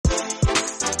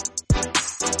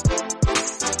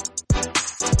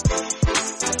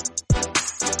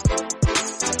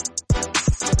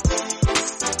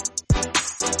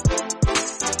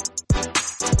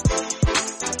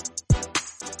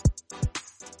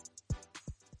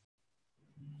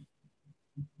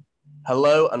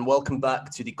Hello and welcome back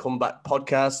to the Comeback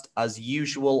Podcast. As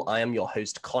usual, I am your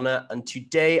host, Connor, and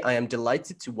today I am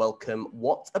delighted to welcome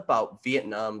What About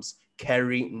Vietnam's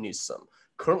Kerry Newsome,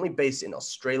 currently based in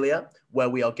Australia, where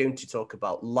we are going to talk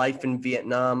about life in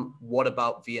Vietnam, what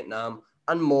about Vietnam,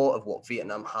 and more of what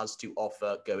Vietnam has to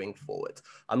offer going forward.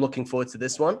 I'm looking forward to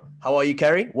this one. How are you,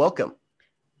 Kerry? Welcome.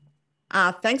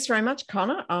 Thanks very much,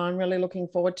 Connor. I'm really looking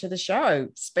forward to the show,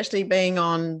 especially being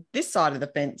on this side of the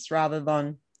fence rather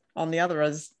than on the other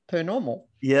as per normal.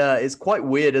 Yeah, it's quite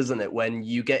weird, isn't it, when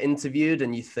you get interviewed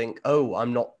and you think, oh,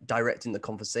 I'm not directing the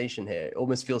conversation here. It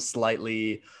almost feels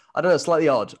slightly, I don't know, slightly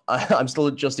odd. I'm still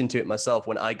adjusting to it myself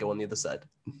when I go on the other side.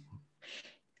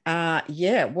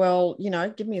 Yeah, well,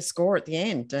 give me a score at the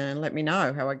end and let me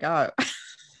know how I go.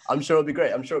 I'm sure it'll be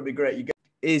great. I'm sure it'll be great.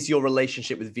 Is your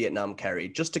relationship with Vietnam, Kerry?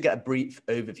 Just to get a brief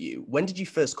overview, when did you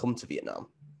first come to Vietnam?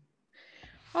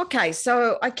 Okay,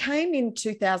 so I came in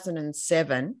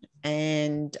 2007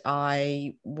 and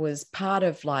I was part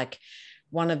of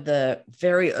one of the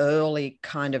very early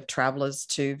kind of travelers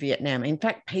to Vietnam. In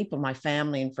fact, people, my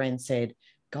family and friends said,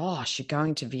 gosh, you're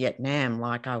going to Vietnam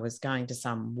like I was going to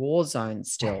some war zone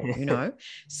still.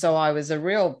 So I was a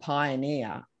real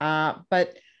pioneer.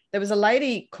 But there was a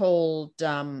lady called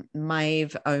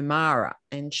Maeve O'Mara,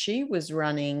 and she was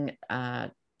running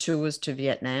tours to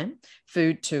Vietnam,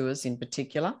 food tours in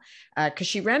particular, because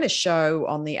she ran a show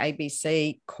on the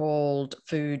ABC called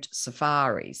Food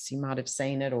Safaris. You might have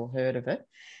seen it or heard of it.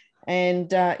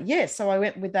 And so I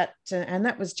went with that. And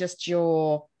that was just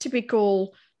your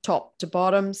typical top to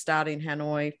bottom, start in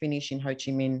Hanoi, finish in Ho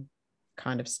Chi Minh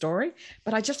kind of story.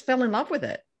 But I just fell in love with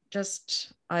it.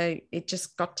 It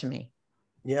just got to me.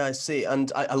 Yeah, I see.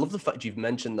 And I love the fact you've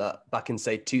mentioned that back in,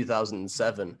 say,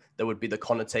 2007, there would be the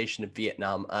connotation of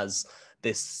Vietnam as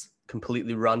this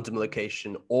completely random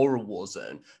location or a war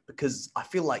zone, because I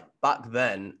feel like back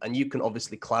then, and you can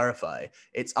obviously clarify,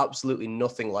 it's absolutely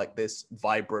nothing like this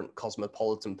vibrant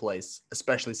cosmopolitan place,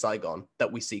 especially Saigon,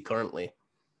 that we see currently.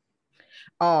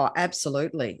 Oh,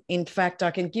 absolutely. In fact, I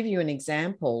can give you an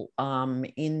example.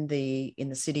 In the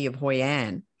city of Hoi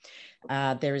An,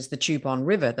 there is the Chu Bon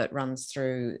River that runs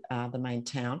through the main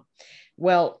town.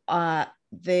 Well,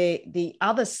 the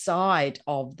other side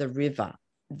of the river,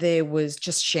 there was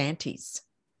just shanties.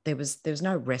 There was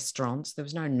no restaurants, there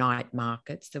was no night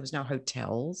markets, there was no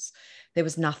hotels, there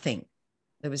was nothing.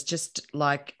 There was just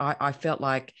like I felt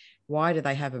like, why do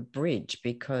they have a bridge?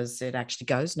 Because it actually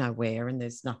goes nowhere and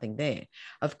there's nothing there.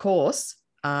 Of course,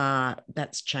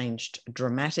 that's changed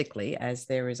dramatically as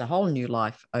there is a whole new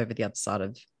life over the other side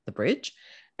of the bridge.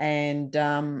 And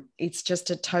it's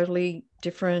just a totally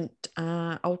different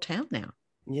old town now.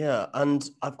 Yeah, and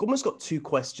I've almost got two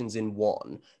questions in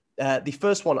one. The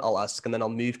first one I'll ask, and then I'll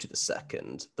move to the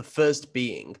second. The first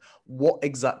being, what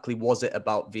exactly was it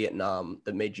about Vietnam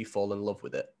that made you fall in love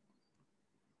with it?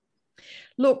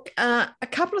 Look, a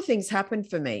couple of things happened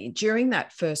for me during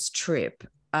that first trip.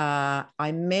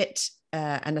 I met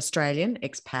an Australian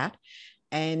expat,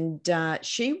 and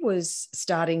she was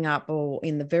starting up or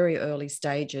in the very early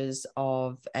stages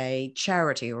of a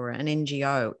charity or an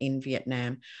NGO in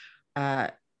Vietnam, uh,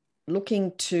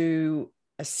 looking to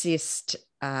assist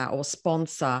or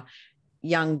sponsor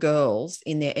young girls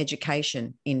in their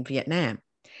education in Vietnam.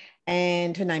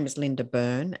 And her name is Linda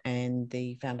Byrne, and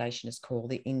the foundation is called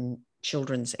the In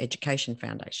Children's Education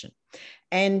Foundation.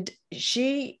 And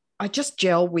I just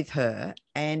gelled with her.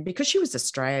 And because she was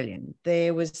Australian,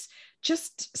 there was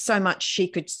just so much she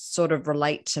could sort of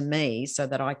relate to me so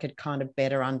that I could kind of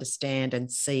better understand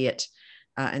and see it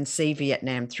and see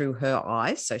Vietnam through her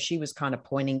eyes. So she was kind of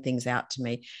pointing things out to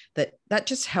me that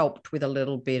just helped with a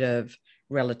little bit of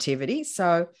relativity.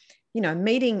 So,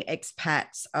 meeting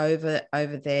expats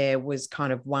over there was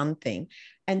kind of one thing.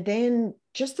 And then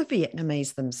just the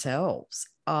Vietnamese themselves.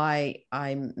 I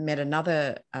met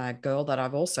another girl that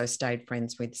I've also stayed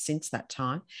friends with since that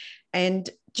time. And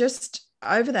just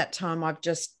over that time, I've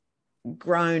just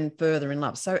grown further in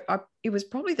love. So it was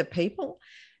probably the people.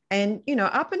 And,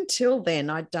 up until then,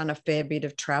 I'd done a fair bit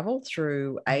of travel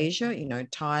through Asia,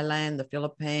 Thailand, the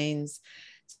Philippines,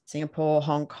 Singapore,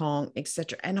 Hong Kong,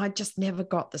 etc. And I just never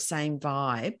got the same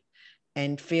vibe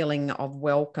and feeling of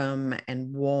welcome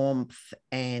and warmth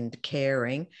and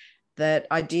caring that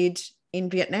I did in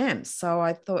Vietnam. So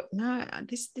I thought, no,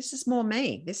 this is more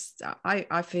me.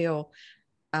 I feel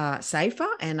safer,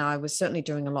 and I was certainly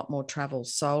doing a lot more travel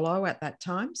solo at that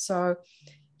time. So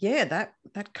yeah,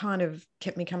 that kind of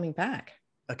kept me coming back.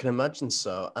 I can imagine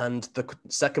so. And the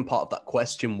second part of that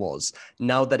question was,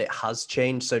 now that it has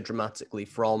changed so dramatically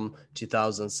from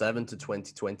 2007 to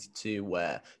 2022,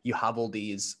 where you have all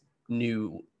these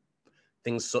new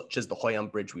Things such as the Hoi An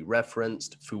Bridge we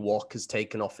referenced, Phu Quoc has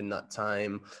taken off in that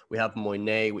time. We have Moi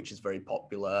Ne, which is very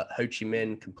popular. Ho Chi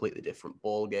Minh, completely different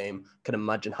ball game. Can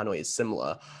imagine Hanoi is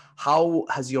similar. How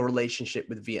has your relationship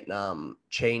with Vietnam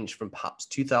changed from perhaps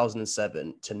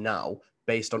 2007 to now,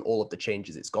 based on all of the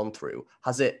changes it's gone through?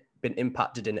 Has it been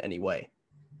impacted in any way?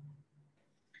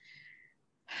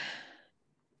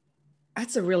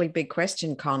 That's a really big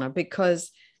question, Connor, because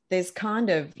there's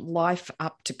kind of life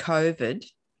up to COVID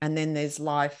and then there's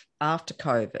life after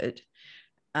COVID.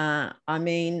 I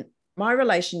mean, my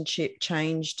relationship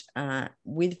changed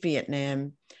with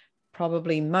Vietnam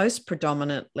probably most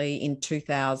predominantly in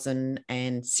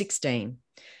 2016.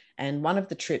 And one of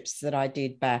the trips that I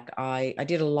did back, I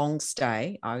did a long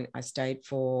stay. I stayed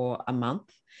for a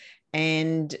month,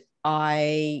 and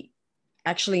I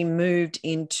actually moved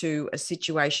into a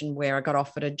situation where I got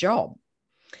offered a job.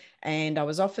 And I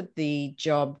was offered the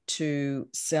job to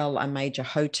sell a major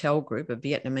hotel group, a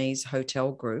Vietnamese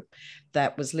hotel group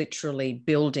that was literally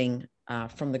building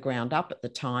from the ground up at the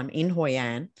time in Hoi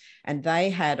An. And they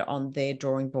had on their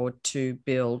drawing board to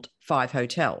build 5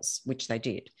 hotels, which they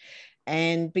did.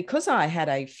 And because I had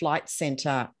a flight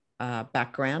center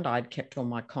background, I'd kept all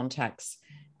my contacts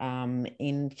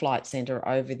in Flight Centre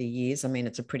over the years. I mean,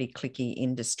 it's a pretty cliquey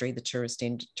industry,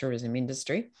 the tourism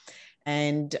industry.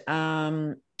 And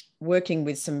working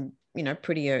with some,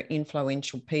 pretty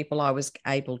influential people, I was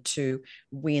able to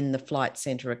win the Flight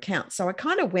Centre account. So I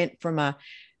kind of went from a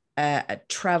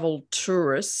travel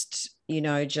tourist,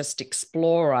 just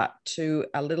explorer, to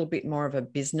a little bit more of a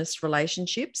business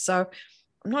relationship. So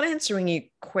I'm not answering your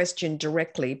question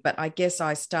directly, but I guess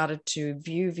I started to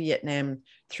view Vietnam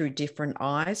through different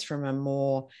eyes, from a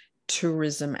more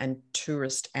tourism and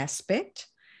tourist aspect.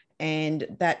 And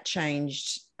that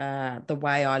changed the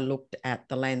way I looked at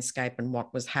the landscape and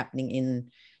what was happening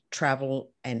in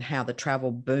travel and how the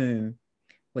travel boom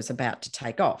was about to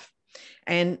take off.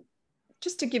 And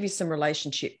just to give you some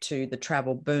relationship to the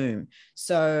travel boom.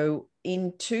 So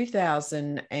in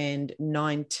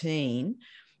 2019,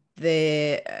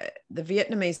 the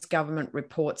Vietnamese government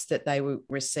reports that they will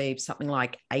receive something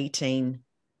like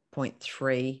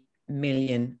 18.3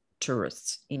 million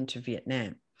tourists into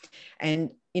Vietnam.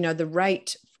 And, the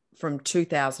rate from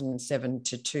 2007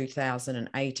 to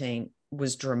 2018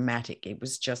 was dramatic. It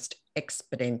was just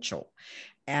exponential.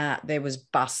 There was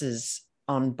buses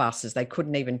on buses. They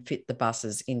couldn't even fit the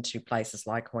buses into places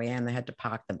like Hoi An. They had to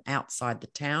park them outside the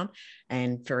town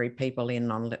and ferry people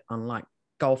in on like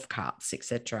golf carts,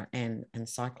 etc., and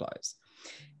cyclos.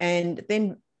 And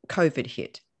then COVID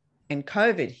hit,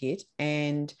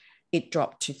 and it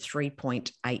dropped to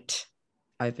 3.8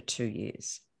 over 2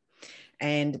 years.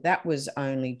 And that was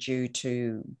only due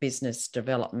to business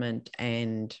development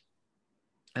and,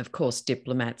 of course,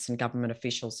 diplomats and government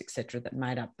officials, etc., that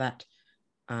made up that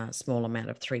small amount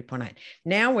of 3.8.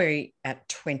 Now we're at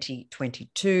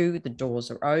 2022. The doors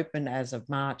are open as of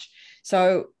March.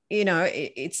 So,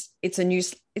 it's a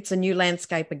new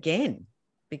landscape again,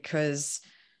 because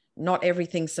not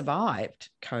everything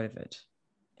survived COVID.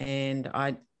 And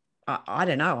I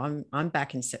don't know. I'm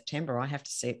back in September. I have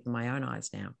to see it with my own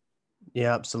eyes now.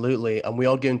 Yeah, absolutely. And we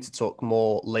are going to talk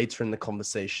more later in the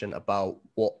conversation about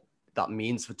what that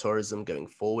means for tourism going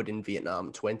forward in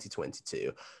Vietnam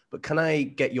 2022. But can I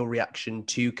get your reaction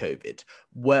to COVID?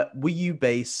 Were you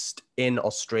based in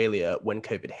Australia when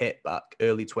COVID hit back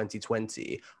early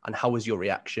 2020? And how was your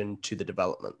reaction to the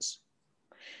developments?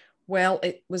 Well,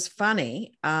 it was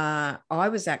funny. I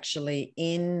was actually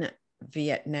in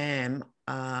Vietnam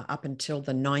up until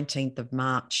the 19th of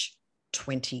March,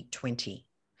 2020.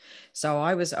 So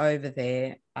I was over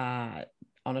there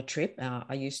on a trip.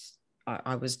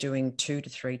 I was doing 2 to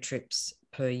 3 trips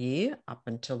per year up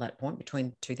until that point,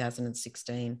 between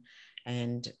 2016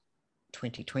 and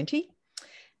 2020.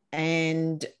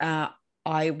 And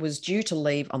I was due to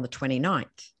leave on the 29th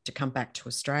to come back to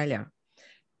Australia.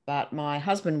 But my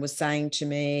husband was saying to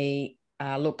me,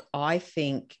 look, I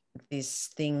think this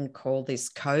thing called this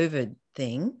COVID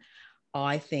thing,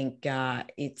 I think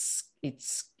it's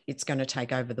going to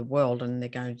take over the world, and they're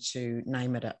going to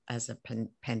name it as a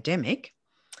pandemic.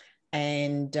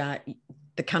 And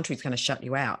the country's going to shut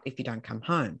you out if you don't come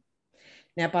home.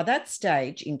 Now, by that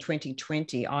stage in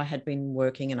 2020, I had been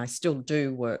working, and I still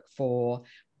do work, for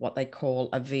what they call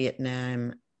a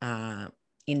Vietnam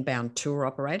inbound tour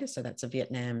operator. So that's a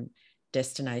Vietnam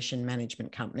destination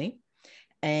management company.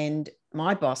 And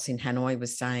my boss in Hanoi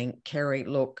was saying, Kerry,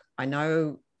 look, I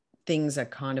know things are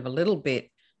kind of a little bit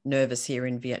nervous here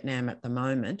in Vietnam at the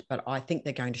moment, but I think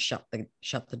they're going to shut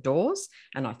the doors,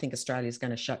 and I think Australia's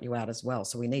going to shut you out as well.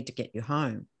 So we need to get you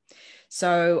home.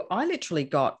 So I literally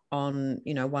got on,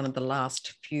 one of the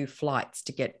last few flights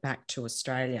to get back to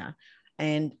Australia.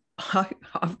 And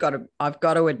I've got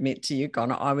to admit to you,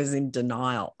 Connor, I was in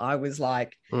denial. I was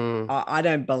like, Mm. I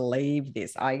don't believe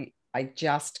this. I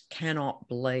just cannot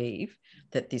believe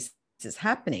that this is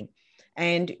happening.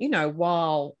 And,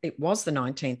 while it was the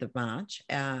 19th of March,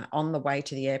 on the way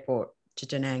to the airport, to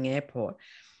Da Nang Airport,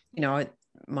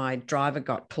 my driver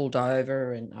got pulled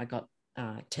over and I got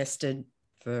tested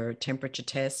for a temperature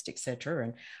test, etc.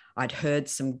 And I'd heard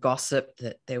some gossip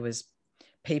that there was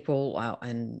people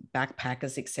and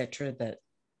backpackers, etc., that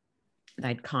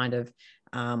they'd kind of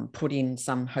put in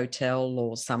some hotel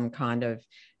or some kind of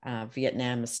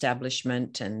Vietnam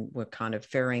establishment and were kind of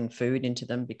ferrying food into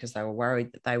them because they were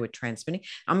worried that they were transmitting.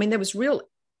 I mean, there was real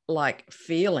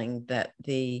feeling that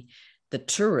the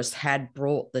tourists had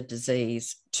brought the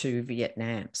disease to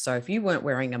Vietnam. So if you weren't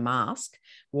wearing a mask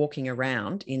walking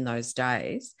around in those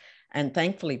days, and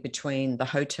thankfully between the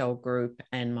hotel group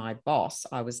and my boss,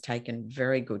 I was taken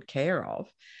very good care of.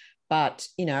 But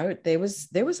there was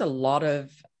a lot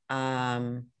of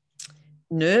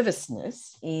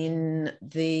nervousness in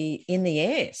the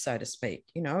air, so to speak.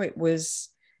 It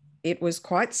was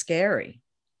quite scary.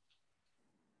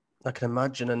 I can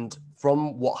imagine. And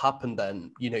from what happened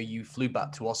then, you flew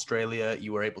back to Australia,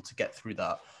 you were able to get through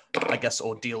that, I guess,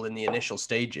 ordeal in the initial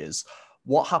stages.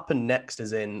 What happened next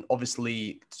is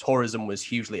obviously tourism was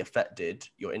hugely affected,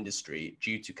 your industry,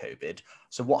 due to COVID.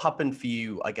 So what happened for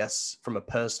you, I guess, from a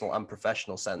personal and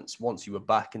professional sense, once you were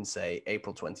back in, say,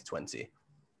 April 2020?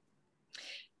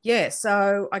 Yeah,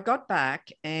 so I got back,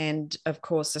 and of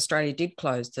course, Australia did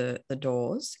close the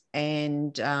doors,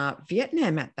 and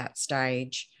Vietnam at that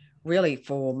stage, really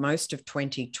for most of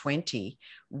 2020,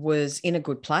 was in a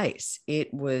good place.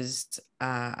 It was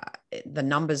the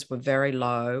numbers were very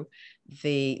low.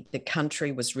 The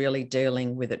country was really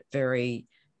dealing with it very,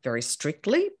 very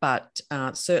strictly, but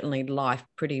certainly life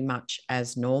pretty much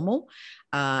as normal.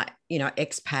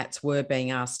 Expats were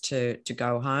being asked to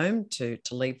go home, to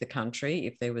leave the country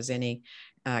if there was any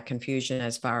confusion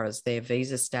as far as their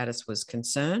visa status was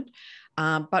concerned.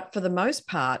 But for the most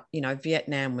part,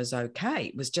 Vietnam was okay.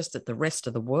 It was just that the rest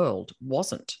of the world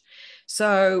wasn't.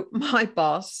 So my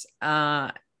boss,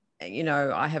 I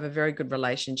have a very good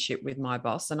relationship with my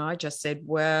boss, and I just said,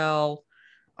 well,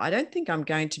 I don't think I'm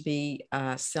going to be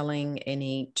selling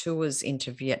any tours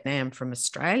into Vietnam from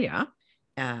Australia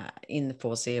in the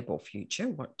foreseeable future.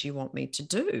 What do you want me to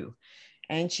do?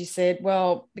 And she said,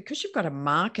 well, because you've got a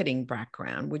marketing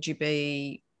background, would you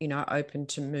be, open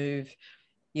to move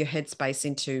your headspace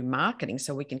into marketing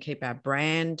so we can keep our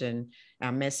brand and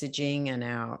our messaging and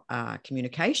our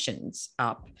communications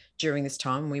up during this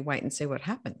time? We wait and see what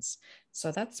happens.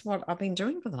 So that's what I've been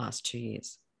doing for the last 2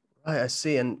 years. Right, I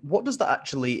see. And what does that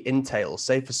actually entail?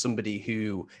 Say for somebody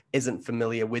who isn't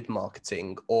familiar with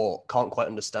marketing or can't quite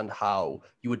understand how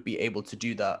you would be able to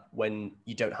do that when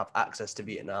you don't have access to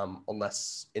Vietnam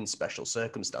unless in special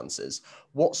circumstances.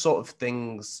 What sort of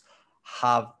things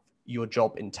have your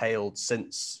job entailed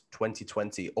since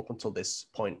 2020 up until this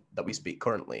point that we speak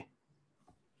currently?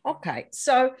 Okay,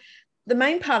 so the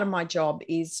main part of my job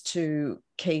is to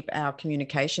keep our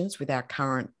communications with our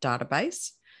current database.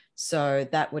 So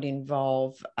that would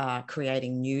involve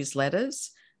creating newsletters,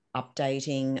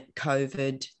 updating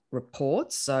COVID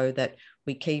reports so that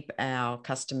we keep our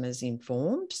customers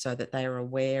informed so that they are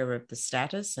aware of the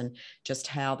status and just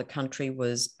how the country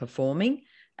was performing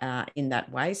in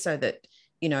that way, so that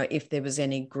if there was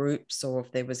any groups or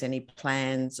if there was any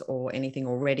plans or anything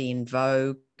already in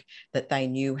vogue, that they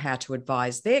knew how to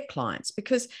advise their clients.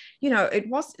 Because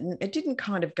it didn't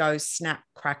kind of go snap,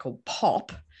 crackle,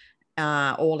 pop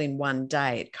all in one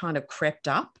day. It kind of crept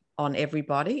up on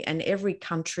everybody, and every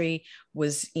country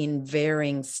was in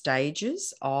varying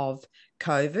stages of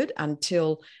COVID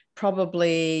until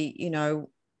probably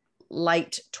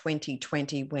late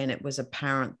 2020, when it was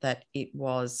apparent that it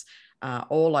was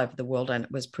all over the world and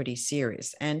it was pretty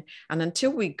serious. And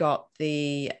until we got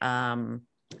the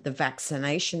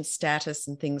vaccination status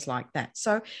and things like that.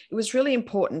 So it was really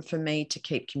important for me to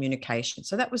keep communication.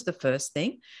 So that was the first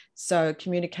thing. So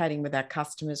communicating with our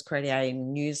customers,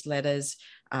 creating newsletters,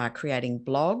 creating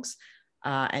blogs,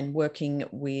 and working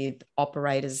with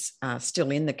operators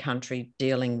still in the country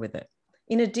dealing with it.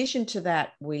 In addition to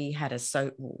that, we have a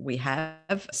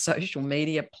social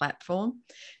media platform.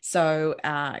 So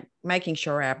making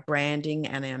sure our branding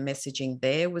and our messaging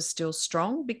there was still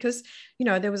strong, because,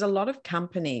 there was a lot of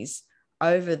companies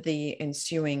over the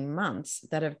ensuing months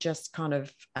that have just kind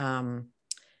of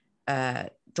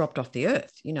dropped off the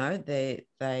earth. You know,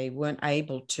 they weren't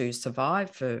able to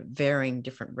survive for varying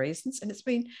different reasons. And it's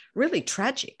been really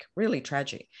tragic, really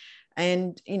tragic.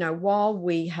 And, you know, while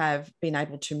we have been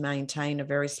able to maintain a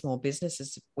very small business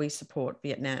as we support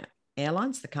Vietnam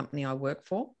Airlines, the company I work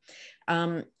for,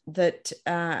 you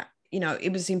know,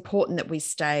 it was important that we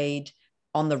stayed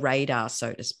on the radar,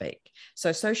 so to speak.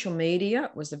 So social media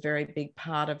was a very big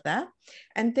part of that.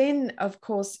 And then, of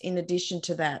course, in addition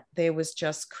to that, there was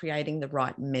just creating the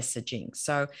right messaging.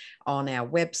 So on our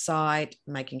website,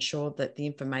 making sure that the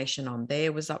information on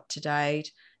there was up to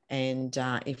date. And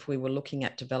if we were looking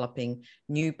at developing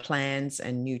new plans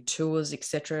and new tours,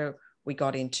 etc., we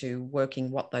got into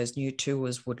working what those new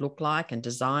tours would look like and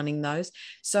designing those.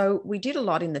 So we did a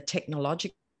lot in the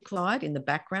technological side in the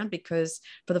background, because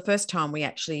for the first time we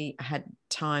actually had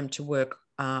time to work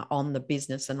on the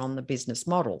business and on the business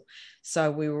model.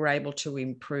 So we were able to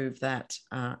improve that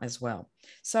as well.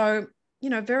 So, you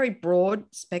know, very broad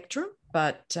spectrum,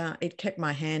 but it kept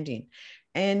my hand in.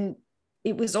 And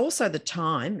it was also the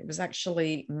time, it was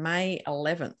actually May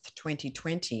 11th,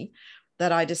 2020,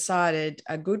 that I decided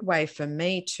a good way for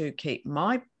me to keep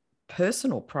my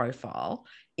personal profile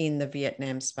in the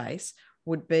Vietnam space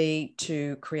would be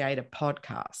to create a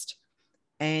podcast.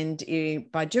 And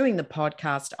by doing the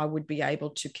podcast, I would be able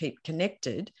to keep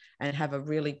connected and have a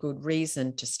really good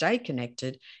reason to stay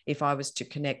connected if I was to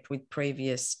connect with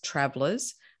previous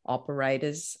travelers,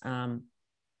 operators, and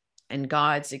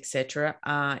guides, etc.,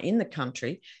 in the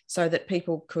country, so that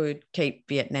people could keep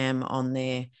Vietnam on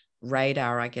their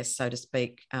radar, I guess, so to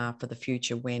speak, for the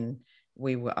future when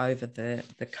we were over the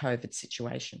COVID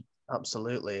situation.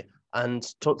 Absolutely. And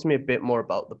talk to me a bit more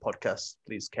about the podcast,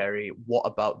 please, Kerry. What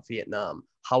about Vietnam?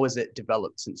 How has it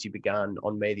developed since you began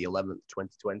on May the 11th,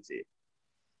 2020?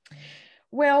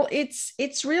 Well,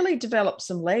 it's really developed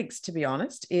some legs, to be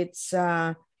honest. It's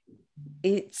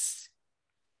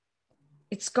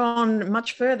gone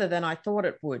much further than I thought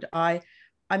it would. I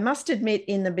must admit,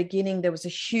 in the beginning, there was a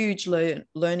huge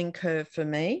learning curve for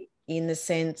me, in the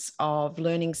sense of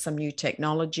learning some new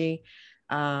technology.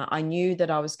 I knew that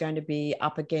I was going to be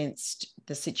up against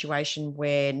the situation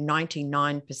where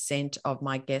 99% of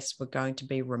my guests were going to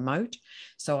be remote.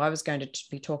 So I was going to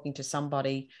be talking to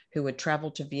somebody who had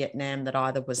traveled to Vietnam that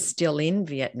either was still in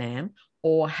Vietnam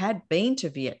or had been to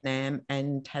Vietnam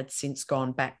and had since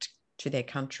gone back to their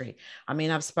country. I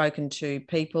mean, I've spoken to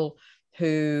people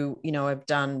who, you know, have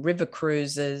done river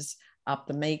cruises up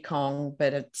the Mekong,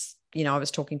 but it's, you know, I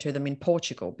was talking to them in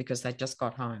Portugal because they just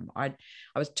got home. I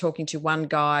was talking to one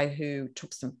guy who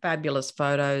took some fabulous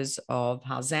photos of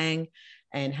Ha Giang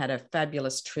and had a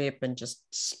fabulous trip and just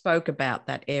spoke about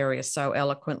that area so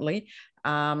eloquently.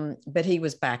 But he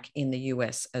was back in the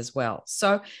US as well.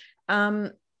 So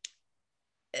the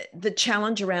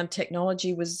challenge around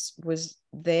technology was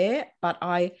there, but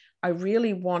I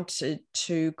really wanted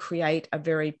to create a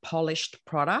very polished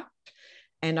product,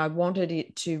 and I wanted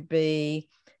it to be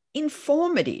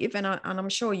informative, and I'm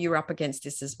sure you're up against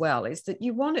this as well, is that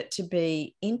you want it to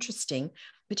be interesting,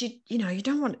 but you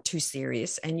don't want it too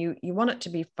serious, and you want it to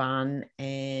be fun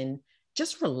and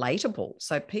just relatable,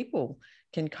 so people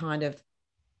can kind of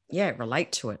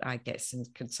relate to it, I guess, and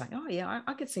could say, oh yeah,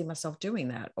 I could see myself doing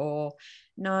that, or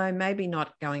no, maybe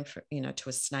not going for to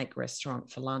a snake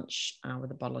restaurant for lunch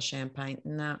with a bottle of champagne.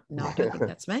 No, I don't think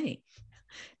that's me.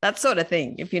 That sort of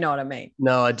thing, if you know what I mean.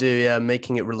 No, I do. Yeah,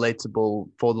 making it relatable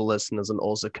for the listeners and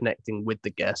also connecting with the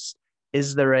guest.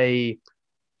 Does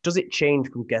it change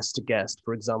from guest to guest?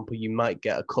 For example, you might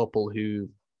get a couple who've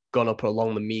gone up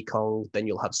along the Mekong, then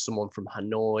you'll have someone from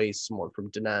Hanoi, someone from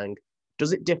Da Nang.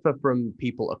 Does it differ from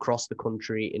people across the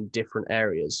country in different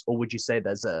areas? Or would you say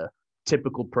there's a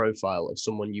typical profile of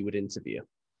someone you would interview?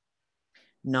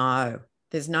 No,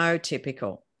 there's no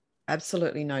typical.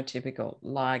 Absolutely no typical.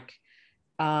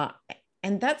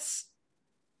 And that's,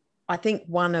 I think,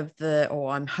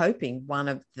 I'm hoping one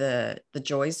of the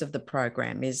joys of the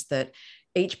program is that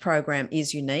each program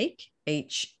is unique.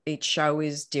 Each show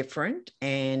is different,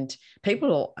 and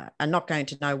people are not going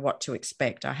to know what to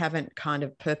expect. I haven't kind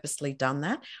of purposely done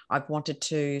that. I've wanted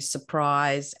to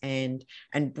surprise and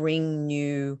bring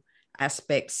new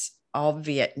aspects of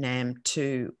Vietnam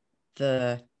to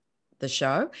the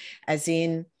show, as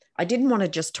in, I didn't want to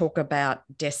just talk about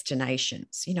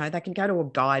destinations. They can go to a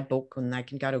guidebook and they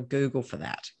can go to Google for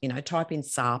that. Type in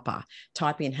Sapa,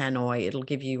 type in Hanoi. It'll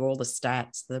give you all the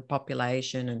stats, the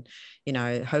population, and,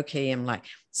 Ho Chi Minh Lake.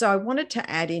 So I wanted to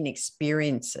add in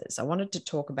experiences. I wanted to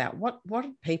talk about what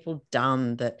have people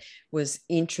done that was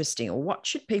interesting, or what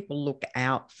should people look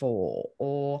out for,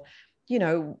 or,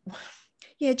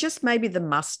 just maybe the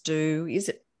must do. Is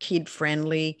it kid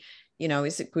friendly?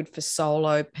 Is it good for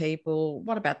solo people?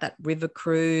 What about that river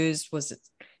cruise?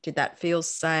 Did that feel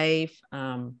safe?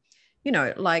 I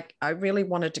really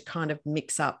wanted to kind of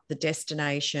mix up the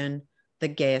destination, the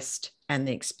guest, and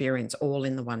the experience all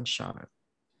in the one show.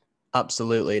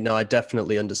 Absolutely. No, I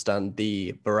definitely understand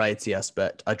the variety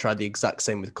aspect. I tried the exact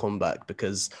same with Comeback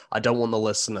because I don't want the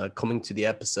listener coming to the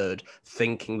episode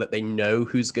thinking that they know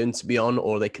who's going to be on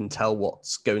or they can tell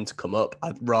what's going to come up.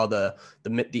 I'd rather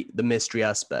the mystery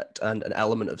aspect and an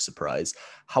element of surprise.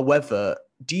 However,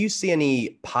 do you see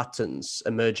any patterns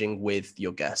emerging with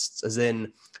your guests? As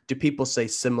in, do people say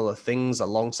similar things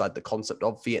alongside the concept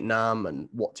of Vietnam and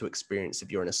what to experience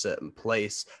if you're in a certain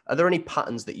place? Are there any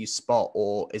patterns that you spot,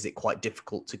 or is it quite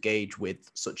difficult to gauge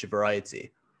with such a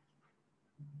variety?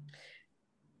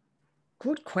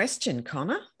 Good question,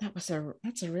 Connor. That's a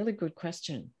really good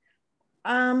question.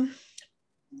 I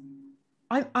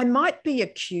might be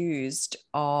accused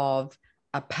of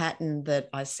a pattern that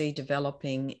I see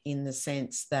developing in the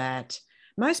sense that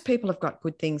most people have got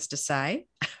good things to say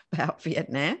about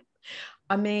Vietnam.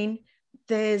 I mean,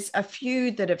 there's a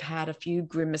few that have had a few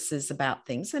grimaces about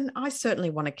things, and I certainly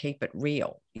want to keep it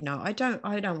real. I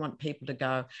don't want people to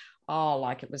go, oh,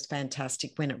 like it was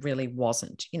fantastic when it really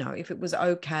wasn't. If it was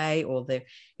okay, or they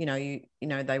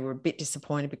were a bit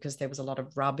disappointed because there was a lot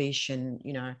of rubbish and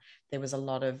there was a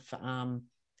lot of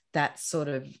that sort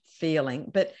of feeling.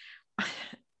 But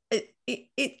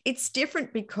it's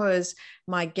different because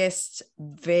my guests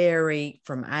vary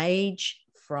from age,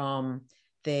 from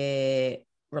their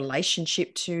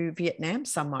relationship to Vietnam.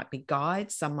 Some might be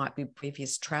guides, some might be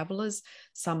previous travelers,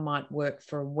 some might work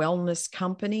for a wellness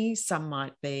company, some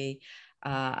might be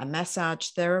a massage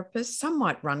therapist, some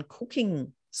might run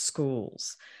cooking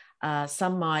schools.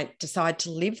 Some might decide to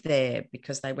live there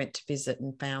because they went to visit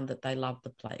and found that they loved the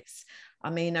place. I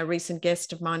mean, a recent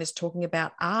guest of mine is talking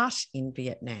about art in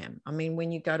Vietnam. I mean,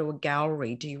 when you go to a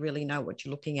gallery, do you really know what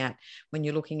you're looking at when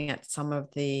you're looking at some of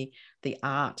the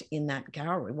art in that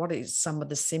gallery? What is some of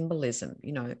the symbolism,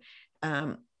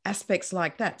 aspects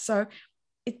like that? So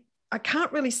I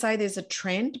can't really say there's a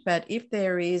trend, but if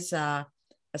there is a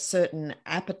certain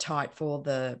appetite for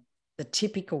the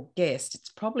typical guest, it's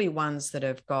probably ones that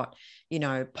have got,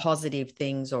 positive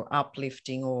things or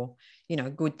uplifting or,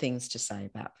 good things to say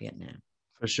about Vietnam.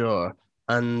 For sure.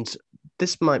 And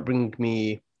this might bring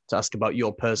me to ask about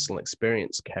your personal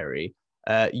experience, Kerry.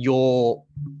 Your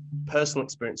personal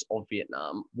experience of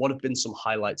Vietnam, what have been some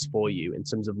highlights for you in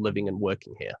terms of living and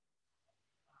working here?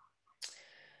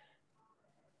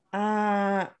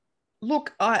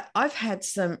 Look, I've had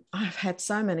so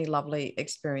many lovely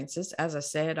experiences. As I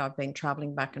said, I've been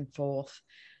traveling back and forth,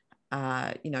 2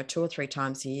 or 3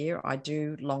 times a year. I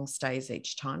do long stays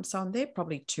each time. So I'm there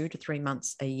probably 2 to 3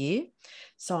 months a year.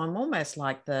 So I'm almost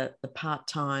like the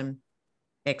part-time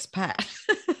expat.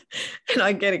 And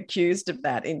I get accused of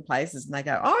that in places and they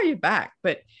go, oh, you're back.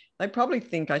 But they probably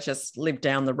think I just live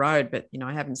down the road, but,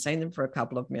 I haven't seen them for a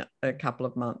couple of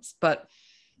months. But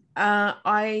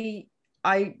I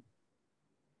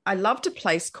loved a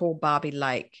place called Barbie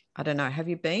Lake. I don't know. Have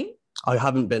you been? I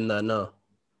haven't been there, no.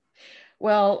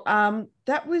 Well,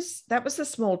 that was a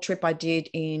small trip I did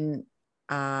in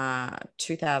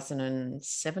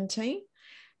 2017,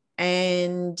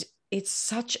 and it's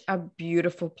such a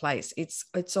beautiful place.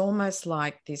 It's almost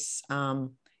like this.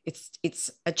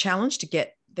 It's a challenge to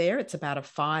get there. It's about a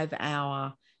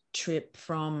 5-hour trip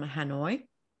from Hanoi,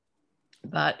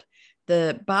 but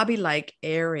the Barbie Lake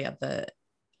area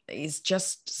is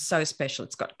just so special.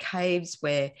 It's got caves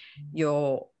where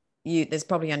there's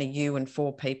probably only you and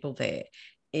 4 people there.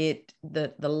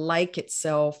 The lake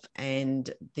itself and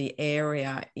the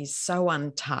area is so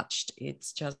untouched.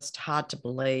 It's just hard to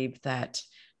believe that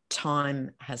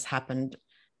time has happened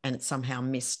and it somehow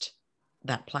missed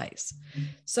that place.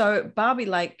 So Barbie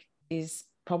Lake is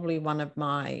probably one of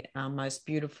my most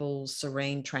beautiful,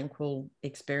 serene, tranquil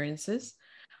experiences.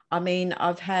 I mean,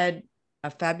 I've had a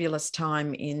fabulous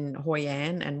time in Hoi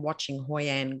An and watching Hoi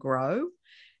An grow.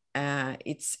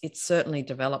 It's certainly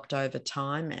developed over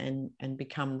time and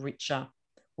become richer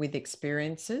with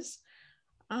experiences.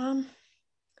 I'd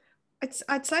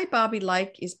say Barbie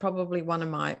Lake is probably one of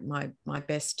my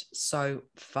best so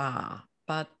far,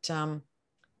 but a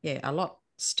lot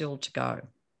still to go.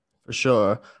 For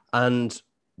sure. And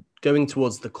going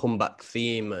towards the comeback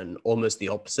theme and almost the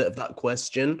opposite of that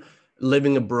question,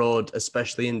 living abroad,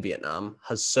 especially in Vietnam,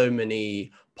 has so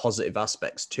many positive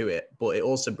aspects to it, but it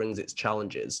also brings its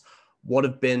challenges. What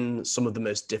have been some of the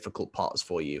most difficult parts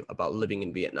for you about living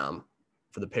in Vietnam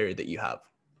for the period that you have?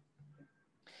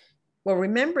 Well,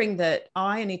 remembering that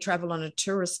I only travel on a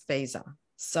tourist visa.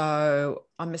 So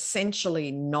I'm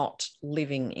essentially not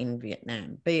living in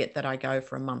Vietnam, be it that I go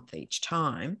for a month each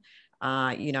time.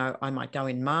 I might go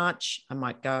in March, I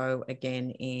might go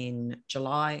again in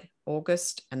July,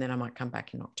 August, and then I might come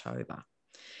back in October.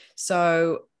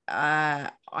 So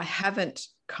I haven't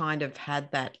kind of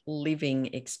had that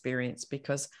living experience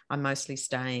because I'm mostly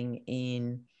staying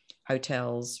in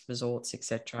hotels, resorts,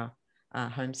 etc.,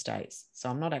 homestays.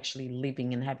 So I'm not actually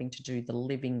living and having to do the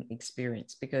living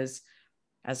experience because,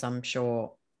 as I'm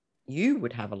sure you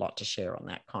would have a lot to share on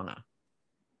that, Connor.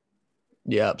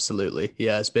 Yeah, absolutely.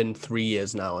 Yeah, it's been 3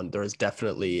 years now, and there is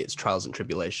definitely its trials and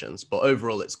tribulations, but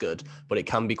overall it's good. But it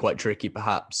can be quite tricky,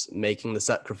 perhaps, making the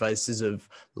sacrifices of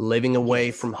living away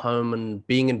from home and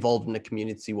being involved in a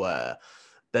community where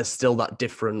there's still that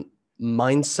different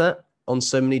mindset on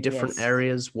so many different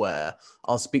areas, where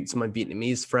I'll speak to my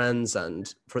Vietnamese friends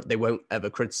and they won't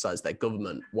ever criticize their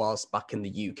government, whilst back in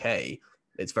the UK,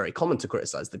 it's very common to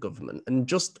criticize the government. And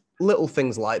just little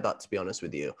things like that, to be honest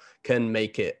with you, can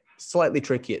make it slightly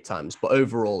tricky at times, but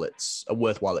overall it's a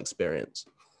worthwhile experience.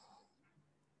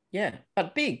 Yeah,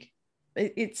 but big.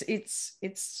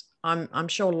 I'm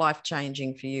sure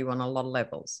life-changing for you on a lot of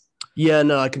levels. Yeah,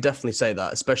 no, I can definitely say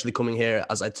that, especially coming here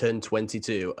as I turned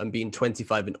 22 and being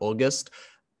 25 in August.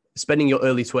 Spending your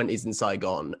early 20s in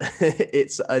Saigon,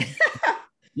 it's an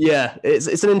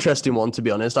interesting one, to be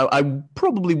honest. I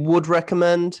probably would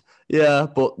recommend,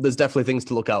 but there's definitely things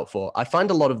to look out for. I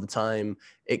find a lot of the time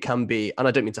it can be, and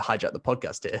I don't mean to hijack the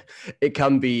podcast here, it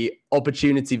can be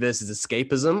opportunity versus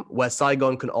escapism, where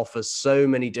Saigon can offer so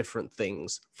many different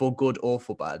things, for good or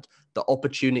for bad. The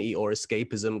opportunity or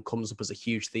escapism comes up as a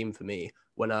huge theme for me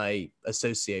when I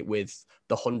associate with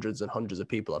the hundreds and hundreds of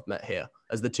people I've met here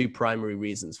as the two primary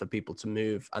reasons for people to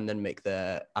move and then make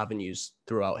their avenues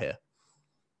throughout here.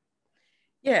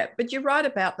 Yeah, but you're right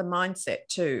about the mindset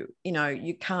too.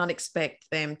 You can't expect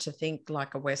them to think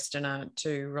like a Westerner,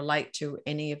 to relate to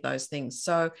any of those things.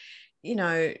 So,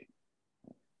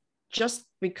 just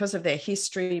because of their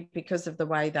history, because of the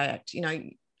way they act,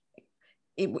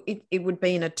 it would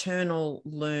be an eternal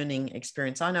learning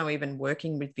experience. I know, even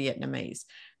working with Vietnamese,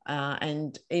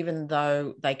 and even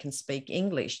though they can speak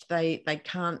English, they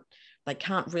can't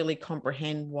really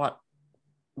comprehend what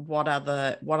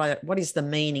is the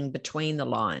meaning between the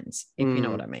lines, if you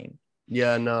know what I mean.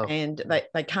 Yeah, no. And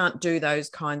they can't do those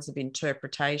kinds of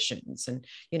interpretations. And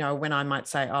when I might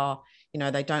say, oh,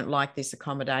 they don't like this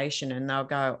accommodation, and they'll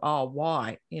go, oh,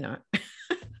 why?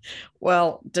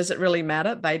 Well, does it really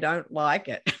matter? They don't like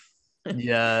it.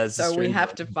 Yeah. So we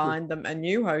have to find them a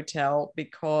new hotel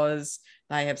because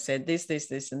they have said this,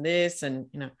 and this,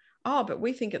 and oh, but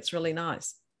we think it's really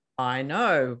nice. I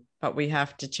know, but we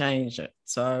have to change it.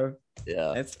 So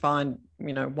let's find,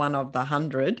 one of the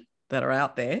 100 that are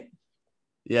out there.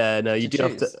 Yeah, no, you do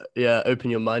have to open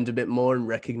your mind a bit more and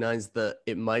recognize that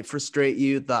it might frustrate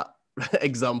you, that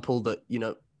example that,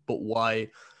 but why,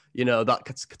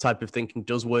 that type of thinking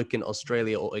does work in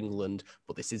Australia or England,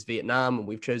 but this is Vietnam and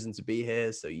we've chosen to be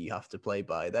here, so you have to play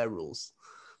by their rules.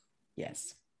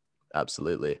 Yes.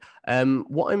 Absolutely.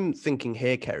 What I'm thinking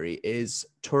here, Kerry, is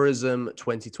Tourism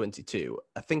 2022.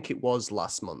 I think it was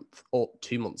last month or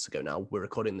 2 months ago now. We're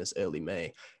recording this early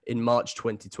May. In March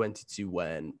 2022,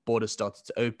 when borders started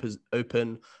to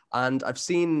open, and I've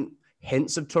seen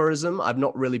hints of tourism. I've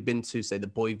not really been to, say, the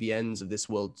Boi Viens of this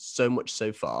world so much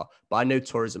so far, but I know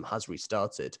tourism has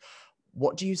restarted.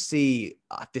 What do you see,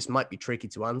 this might be tricky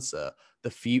to answer,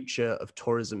 the future of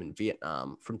tourism in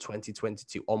Vietnam from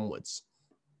 2022 onwards?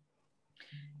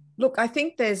 Look, I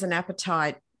think there's an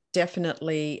appetite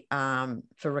definitely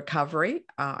for recovery.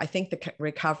 I think the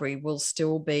recovery will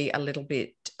still be a little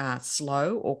bit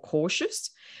slow or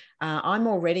cautious. I'm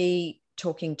already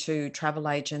talking to travel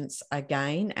agents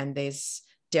again, and there's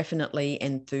definitely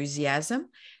enthusiasm.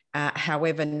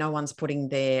 However, no one's putting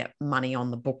their money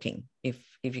on the booking, if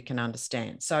you can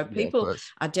understand. So people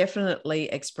are definitely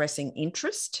expressing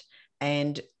interest,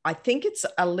 and I think it's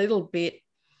a little bit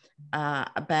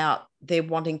about they're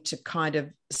wanting to kind of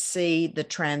see the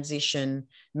transition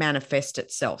manifest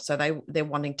itself. So they're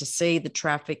wanting to see the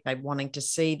traffic, they're wanting to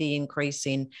see the increase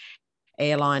in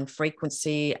airline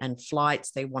frequency and flights.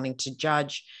 They're wanting to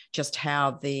judge just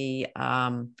how the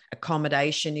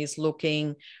accommodation is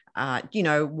looking,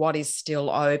 what is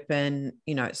still open,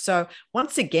 So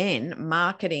once again,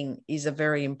 marketing is a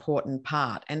very important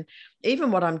part. And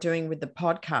even what I'm doing with the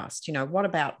podcast, what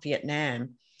about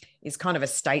Vietnam, is kind of a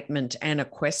statement and a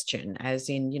question, as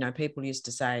in, people used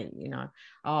to say, we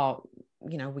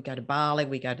go to Bali,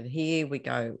 we go to here, we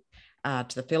go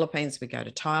to the Philippines, we go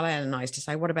to Thailand. And I used to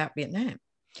say, what about Vietnam?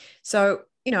 So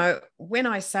when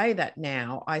I say that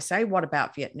now, I say, what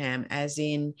about Vietnam? As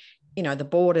in, the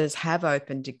borders have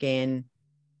opened again.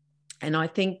 And I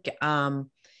think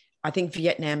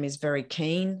Vietnam is very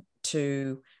keen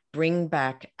to bring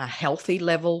back a healthy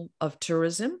level of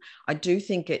tourism. I do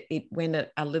think it went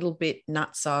a little bit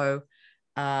nutso,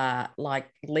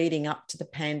 like leading up to the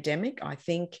pandemic. I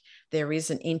think there is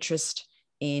an interest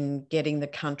in getting the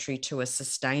country to a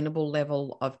sustainable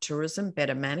level of tourism,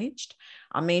 better managed.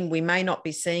 I mean, we may not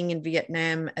be seeing in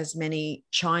Vietnam as many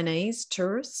Chinese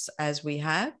tourists as we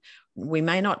have. We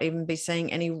may not even be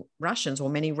seeing any Russians or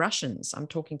many Russians. I'm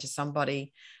talking to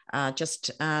somebody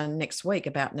just next week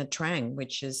about Nha Trang,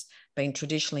 which has been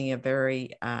traditionally a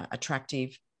very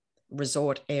attractive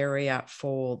resort area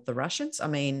for the Russians. I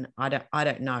mean, I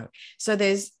don't know. So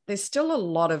there's still a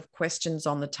lot of questions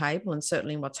on the table, and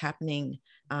certainly what's happening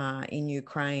in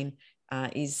Ukraine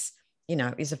is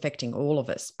affecting all of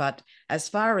us. But as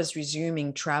far as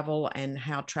resuming travel and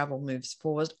how travel moves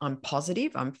forward, I'm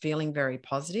positive. I'm feeling very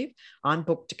positive. I'm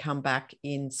booked to come back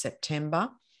in September.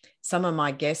 Some of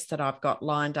my guests that I've got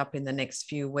lined up in the next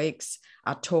few weeks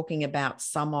are talking about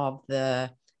some of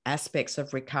the aspects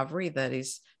of recovery that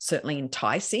is certainly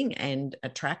enticing and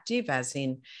attractive, as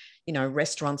in,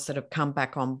 restaurants that have come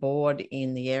back on board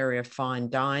in the area of fine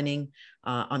dining.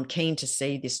 I'm keen to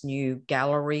see this new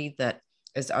gallery that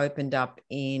has opened up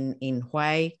in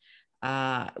Hue,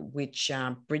 which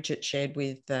Bridget shared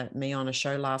with me on a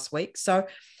show last week. So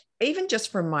even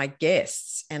just from my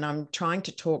guests, and I'm trying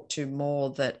to talk to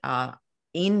more that are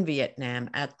in Vietnam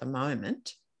at the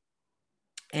moment,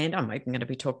 and I'm even going to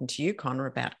be talking to you, Connor,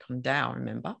 about Con Dao,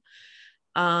 remember?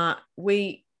 I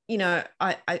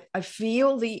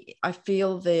feel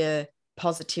the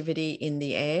positivity in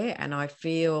the air, and I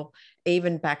feel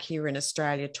even back here in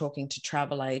Australia, talking to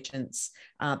travel agents,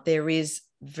 there is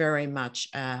very much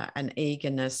an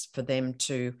eagerness for them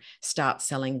to start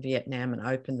selling Vietnam and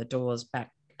open the doors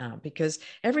back, because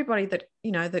everybody that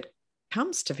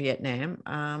comes to Vietnam,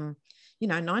 9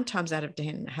 times out of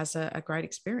 10 has a great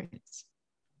experience.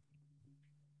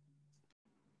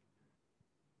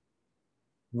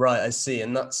 Right, I see.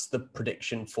 And that's the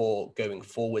prediction for going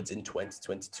forwards in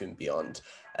 2022 and beyond.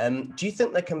 Do you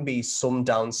think there can be some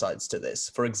downsides to this?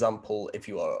 For example, if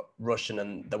you are Russian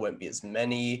and there won't be as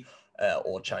many,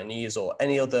 or Chinese or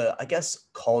any other, I guess,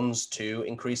 cons to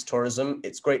increased tourism.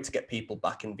 It's great to get people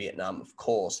back in Vietnam, of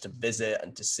course, to visit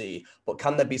and to see, but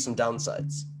can there be some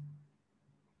downsides?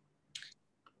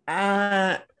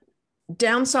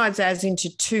 Downsides as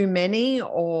into too many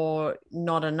or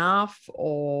not enough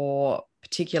or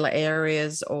particular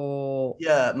areas or...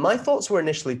 Yeah, my thoughts were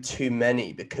initially too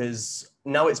many because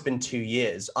now it's been 2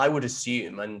 years. I would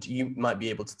assume, and you might be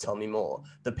able to tell me more,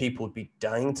 that people would be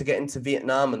dying to get into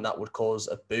Vietnam and that would cause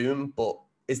a boom. But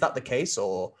is that the case,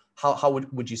 or how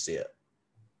would you see it?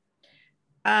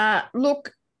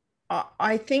 Look,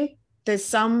 I think there's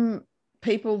some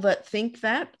people that think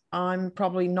that. I'm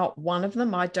probably not one of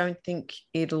them. I don't think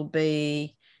it'll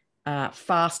be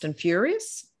fast and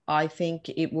furious. I think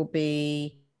it will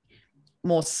be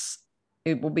more.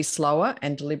 It will be slower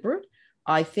and deliberate.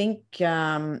 I think.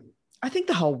 I think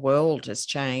the whole world has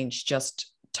changed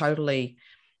just totally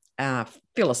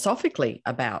philosophically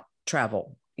about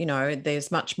travel.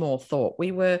 There's much more thought.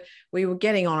 We were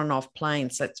getting on and off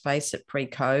planes, let's face it,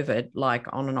 pre-COVID, like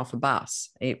on and off a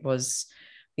bus. It was,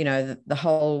 the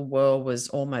whole world was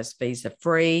almost visa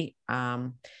free.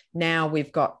 Now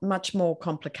we've got much more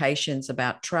complications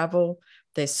about travel.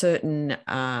 There's certain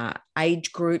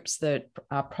age groups that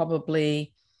are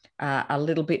probably a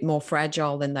little bit more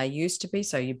fragile than they used to be.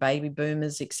 So your baby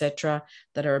boomers, etc.,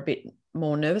 that are a bit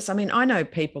more nervous. I mean, I know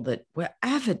people that were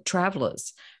avid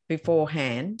travelers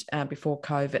beforehand, before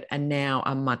COVID, and now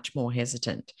are much more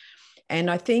hesitant.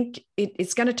 And I think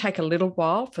it's going to take a little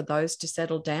while for those to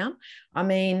settle down. I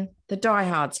mean, the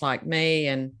diehards like me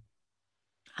and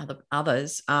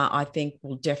others, I think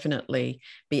will definitely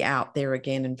be out there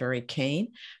again and very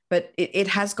keen, but it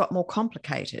has got more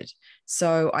complicated.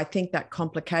 So I think that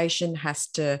complication has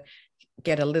to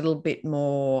get a little bit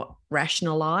more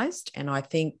rationalized. And I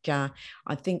think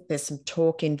there's some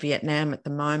talk in Vietnam at the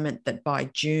moment that by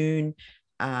June,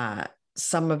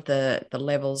 some of the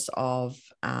levels of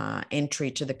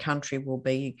entry to the country will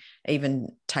be even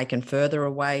taken further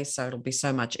away. So it'll be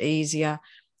so much easier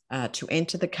to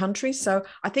enter the country. So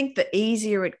I think the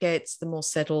easier it gets, the more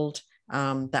settled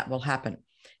that will happen.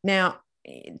 Now,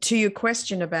 to your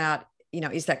question about,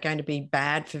 is that going to be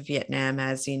bad for Vietnam,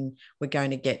 as in we're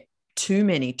going to get too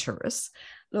many tourists?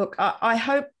 Look, I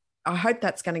hope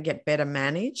that's going to get better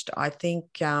managed. I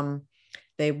think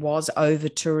There was over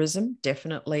tourism,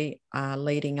 definitely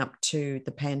leading up to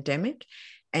the pandemic.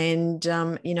 And,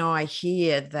 I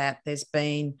hear that there's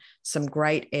been some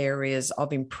great areas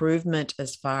of improvement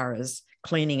as far as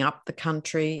cleaning up the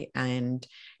country and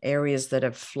areas that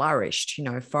have flourished,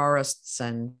 forests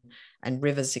and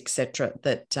rivers, etc.,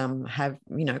 that have,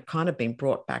 kind of been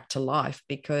brought back to life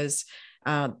because,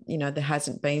 there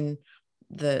hasn't been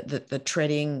the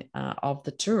treading of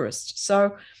the tourist.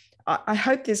 So I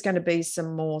hope there's going to be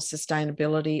some more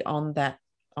sustainability on that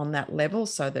level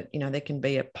so that, there can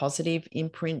be a positive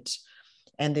imprint.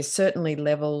 And there's certainly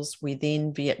levels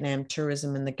within Vietnam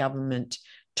tourism and the government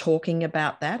talking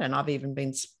about that. And I've even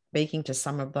been speaking to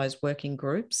some of those working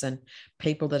groups and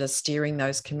people that are steering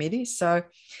those committees. So,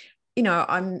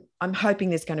 I'm hoping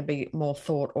there's going to be more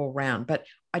thought all round, but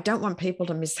I don't want people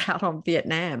to miss out on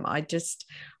Vietnam. I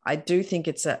do think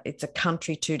it's a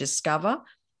country to discover,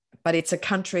 but it's a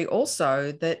country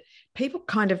also that people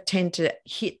kind of tend to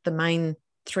hit the main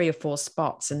 3 or 4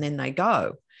 spots and then they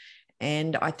go.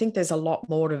 And I think there's a lot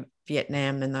more to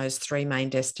Vietnam than those 3 main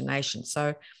destinations.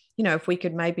 So, if we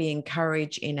could maybe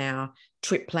encourage in our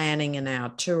trip planning and our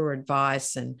tour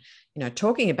advice and,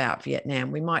 talking about Vietnam,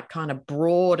 we might kind of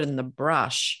broaden the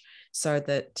brush so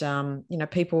that,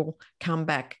 people come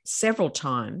back several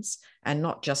times and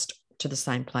not just to the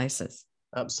same places.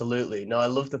 Absolutely. No, I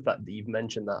love the fact that you've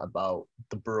mentioned that about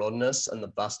the broadness and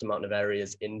the vast amount of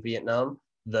areas in Vietnam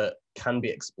that can be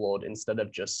explored instead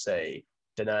of just, say,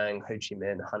 Da Nang, Ho Chi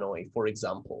Minh, Hanoi, for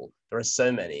example. There are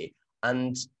so many.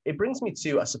 And it brings me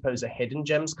to, I suppose, a hidden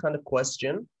gems kind of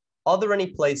question. Are there any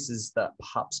places that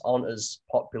perhaps aren't as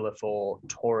popular for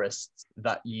tourists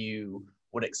that you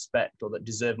would expect or that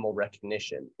deserve more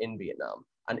recognition in Vietnam?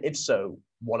 And if so,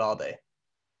 what are they?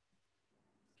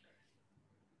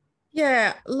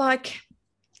 Yeah, like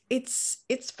it's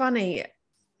funny,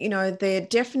 there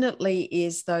definitely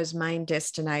is those main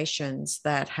destinations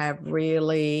that have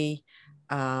really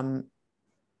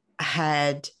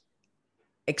had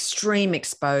extreme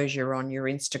exposure on your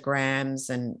Instagrams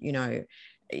and,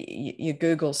 your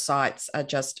Google sites are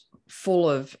just full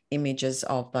of images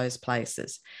of those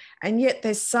places. And yet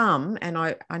there's some, and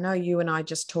I know you and I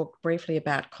just talked briefly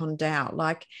about Con Dao,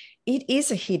 like it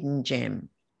is a hidden gem.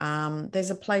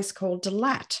 There's a place called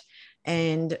Dalat,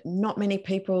 and not many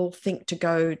people think to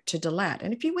go to Dalat.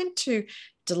 And if you went to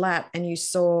Dalat and you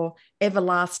saw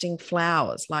everlasting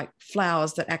flowers, like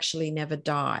flowers that actually never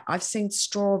die. I've seen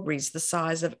strawberries the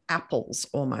size of apples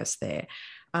almost there.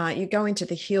 You go into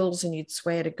the hills and you'd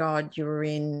swear to God you were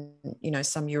in,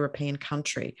 some European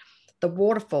country. The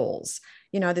waterfalls,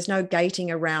 there's no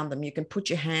gating around them. You can put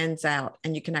your hands out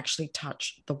and you can actually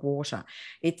touch the water.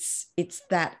 It's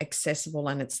that accessible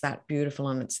and it's that beautiful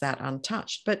and it's that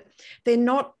untouched. But they're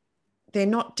not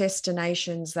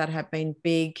destinations that have been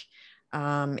big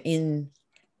in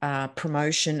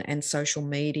promotion and social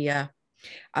media.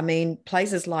 I mean,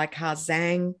 places like Ha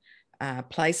Giang,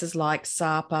 places like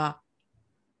Sapa,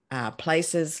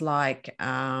 places like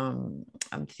I'm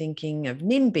thinking of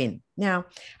Ninh Bình. Now,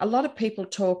 a lot of people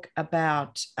talk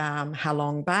about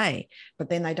Halong Bay, but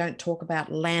then they don't talk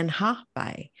about Lan Ha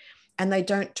Bay, and they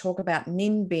don't talk about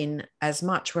Ninh Bình as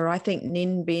much, where I think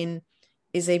Ninh Bình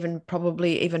is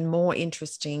probably even more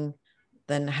interesting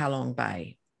than Halong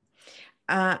Bay.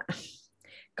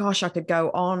 Gosh, I could go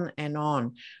on and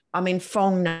on. I mean,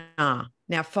 Phong Nha.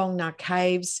 Now, Phong Nha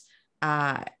Caves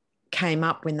came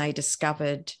up when they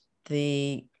discovered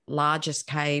the largest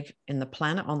cave on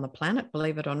the planet,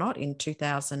 believe it or not, in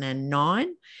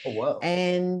 2009. Oh, wow.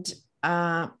 And,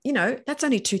 that's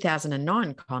only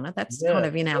 2009, Connor. That's kind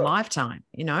of in our lifetime,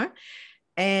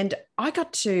 And I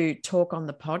got to talk on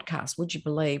the podcast, would you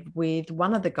believe, with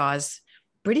one of the guys,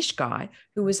 British guy,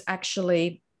 who was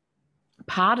actually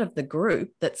part of the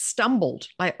group that stumbled,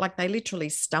 like they literally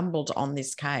stumbled on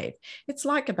this cave. It's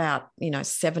like about,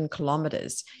 7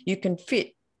 kilometers. You can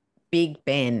fit Big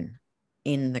Ben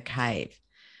in the cave.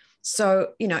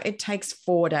 So, it takes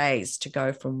 4 days to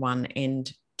go from one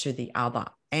end to the other.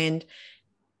 And,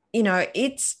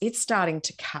 it's starting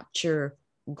to capture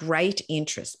great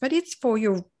interest, but it's for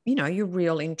your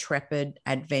real intrepid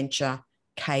adventure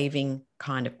caving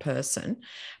kind of person.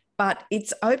 But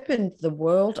it's opened the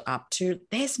world up to,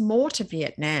 there's more to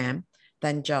Vietnam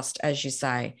than just, as you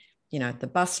say, the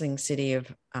bustling city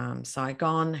of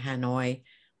Saigon, Hanoi,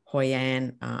 Hoi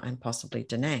An, and possibly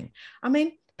Da Nang. I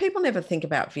mean, people never think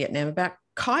about Vietnam, about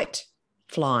kite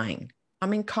flying. I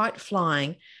mean, kite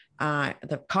flying,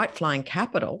 the kite flying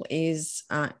capital is,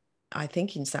 I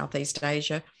think in Southeast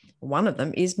Asia, one of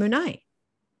them is Munay.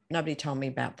 Nobody told me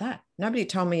about that. Nobody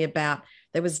told me about,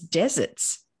 there was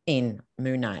deserts in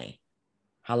Munay.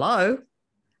 Hello?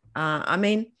 I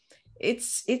mean,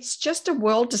 it's just a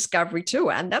world discovery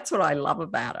too, and that's what I love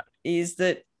about it, is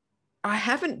that I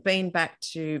haven't been back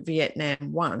to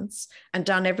Vietnam once and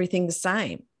done everything the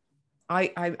same.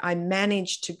 I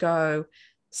managed to go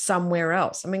somewhere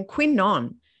else. I mean, Quy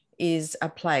Nhon is a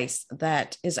place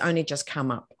that has only just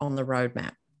come up on the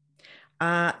roadmap.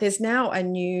 There's now a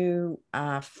new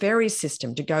ferry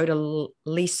system to go to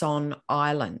Lison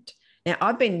Island. Now,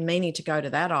 I've been meaning to go to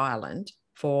that island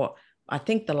for, I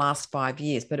think, the last 5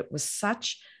 years, but it was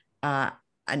such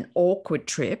an awkward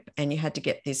trip, and you had to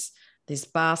get this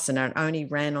bus, and it only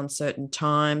ran on certain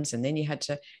times, and then you had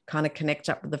to kind of connect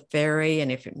up with the ferry,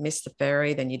 and if it missed the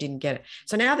ferry, then you didn't get it.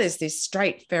 So now there's this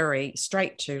straight ferry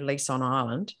straight to Lison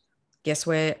Island. Guess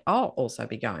where I'll also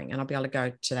be going, and I'll be able to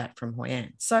go to that from Hoi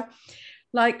An. So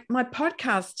like, my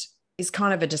podcast is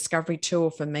kind of a discovery tool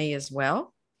for me as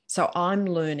well. So I'm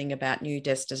learning about new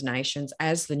destinations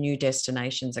as the new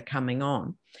destinations are coming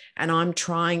on, and I'm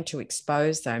trying to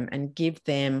expose them and give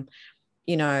them,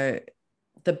 you know,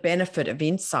 the benefit of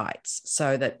insights,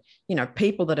 so that, you know,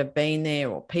 people that have been there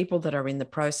or people that are in the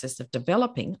process of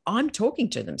developing, I'm talking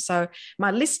to them. So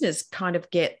my listeners kind of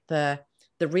get the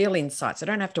real insights. I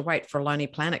don't have to wait for a Lonely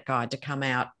Planet guide to come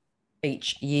out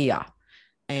each year.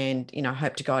 And, you know,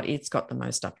 hope to God it's got the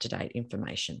most up-to-date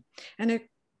information. And of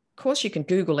course, you can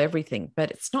Google everything, but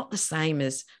it's not the same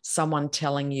as someone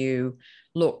telling you,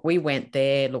 look, we went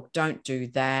there, look, don't do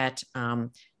that.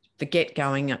 Forget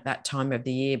going at that time of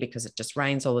the year because it just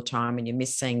rains all the time and you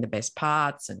miss seeing the best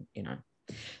parts. And, you know,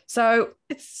 so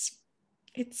it's,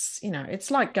 you know, it's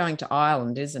like going to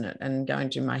Ireland, isn't it? And going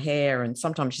to Moher, and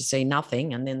sometimes you see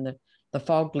nothing, and then the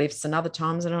fog lifts, and other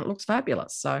times and it looks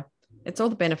fabulous. So it's all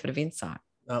the benefit of insight.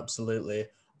 Absolutely.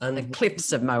 And the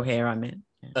cliffs of Moher, I meant.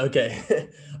 Yeah. Okay.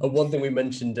 And one thing we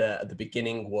mentioned at the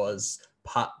beginning was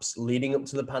perhaps leading up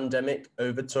to the pandemic,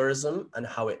 over tourism, and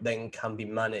how it then can be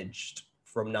managed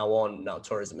from now on. Now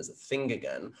tourism is a thing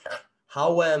again.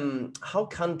 How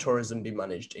can tourism be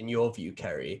managed, in your view,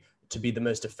 Kerry, to be the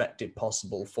most effective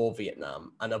possible for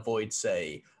Vietnam and avoid,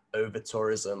 say, over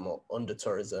tourism or under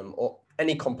tourism or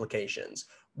any complications?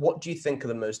 What do you think are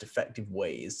the most effective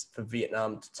ways for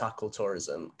Vietnam to tackle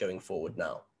tourism going forward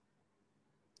now?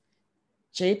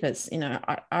 Jeepers, you know,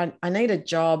 I need a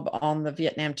job on the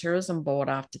Vietnam Tourism Board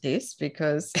after this,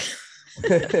 because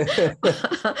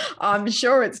I'm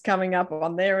sure it's coming up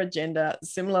on their agenda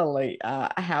similarly.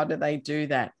 How do they do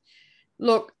that?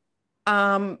 Look,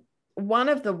 one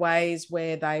of the ways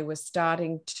where they were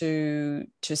starting to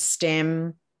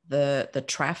stem the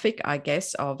traffic, I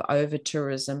guess, of over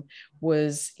tourism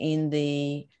was in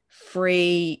the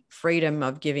freedom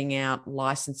of giving out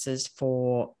licenses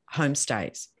for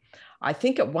homestays. I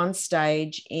think at one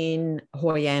stage in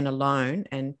Hoi An alone,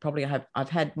 and probably I've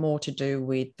had more to do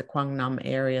with the Quang Nam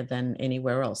area than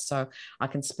anywhere else, so I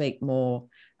can speak more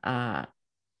proficiently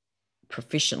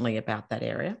about that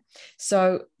area.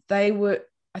 So I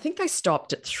think they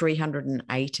stopped at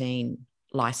 318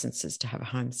 licenses to have a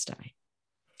homestay.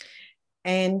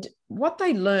 And what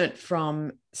they learnt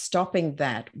from stopping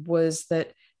that was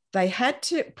that they had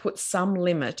to put some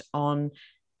limit on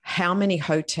how many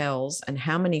hotels and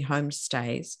how many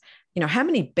homestays, you know, how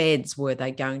many beds were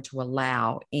they going to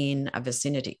allow in a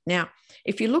vicinity. Now,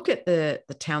 if you look at the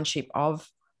township of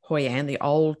Hoi An, the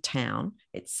old town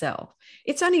itself,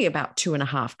 it's only about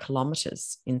 2.5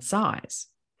 kilometres in size.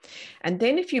 And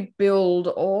then if you build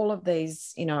all of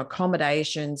these, you know,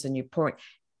 accommodations, and you pour,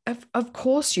 of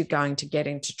course you're going to get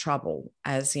into trouble,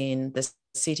 as in the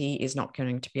city is not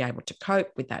going to be able to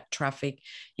cope with that traffic.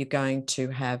 You're going to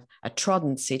have a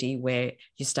trodden city where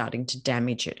you're starting to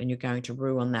damage it, and you're going to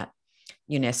ruin that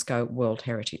UNESCO World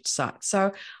Heritage Site.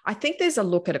 So I think there's a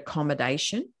look at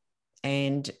accommodation,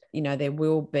 and, you know, there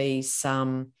will be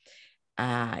some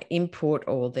input,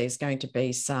 or there's going to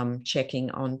be some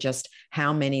checking on just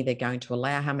how many they're going to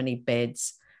allow, how many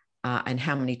beds, and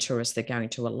how many tourists they're going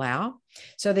to allow.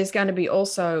 So there's going to be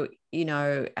also, you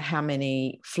know, how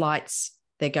many flights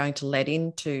they're going to let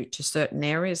into certain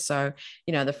areas. So,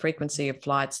 you know, the frequency of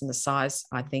flights and the size,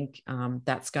 I think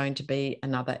that's going to be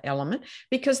another element,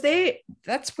 because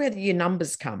that's where your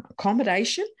numbers come: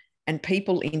 accommodation and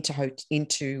people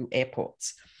into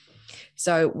airports.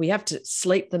 So we have to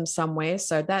sleep them somewhere.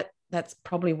 So that's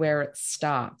probably where it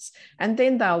starts. And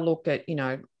then they'll look at, you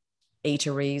know,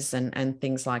 eateries and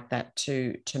things like that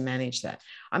to manage that.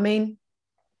 I mean,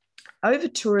 over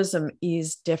tourism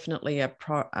is definitely a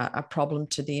problem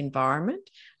to the environment.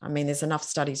 I mean, there's enough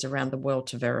studies around the world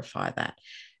to verify that.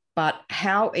 But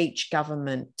how each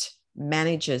government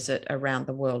manages it around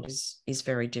the world is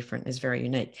very different, is very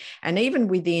unique. And even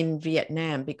within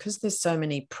Vietnam, because there's so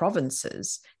many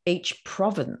provinces, each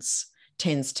province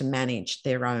tends to manage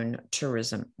their own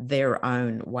tourism, their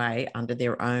own way, under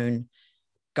their own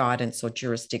guidance or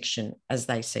jurisdiction as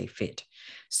they see fit.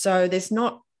 So there's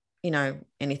not,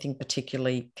 anything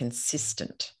particularly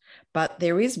consistent, but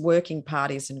there is working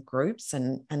parties and groups,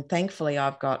 and thankfully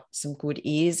I've got some good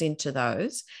ears into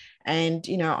those. And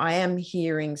I am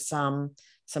hearing some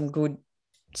good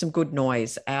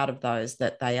noise out of those,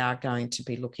 that they are going to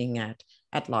be looking at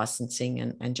licensing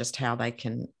and just how they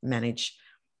can manage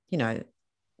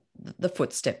the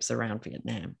footsteps around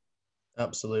Vietnam.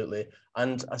 Absolutely.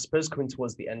 And I suppose coming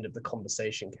towards the end of the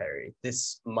conversation, Kerry,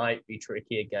 this might be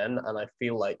tricky again, and I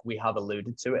feel like we have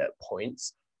alluded to it at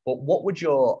points, but what would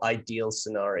your ideal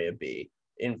scenario be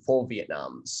for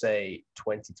Vietnam, say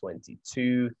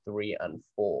 2022, 3 and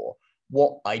 4?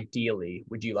 What ideally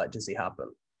would you like to see happen?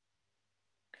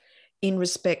 In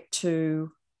respect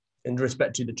to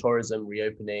the tourism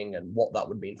reopening and what that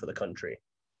would mean for the country?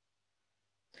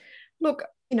 Look,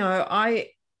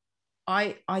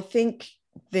 I think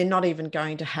they're not even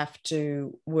going to have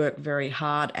to work very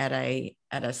hard at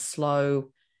a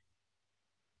slow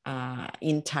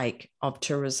intake of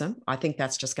tourism. I think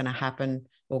that's just going to happen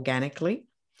organically.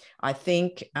 I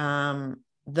think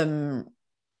them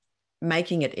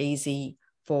making it easy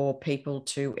for people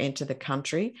to enter the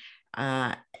country,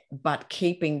 but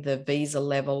keeping the visa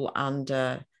level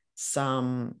under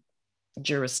some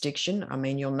jurisdiction. I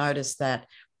mean, you'll notice that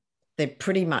they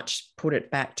pretty much put it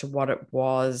back to what it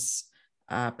was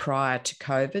prior to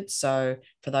COVID. So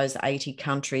for those 80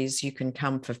 countries, you can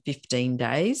come for 15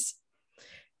 days.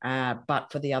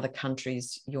 But for the other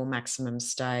countries, your maximum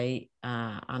stay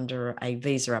under a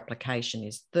visa application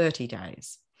is 30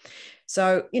 days.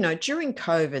 So, during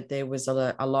COVID, there was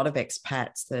a lot of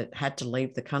expats that had to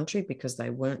leave the country because they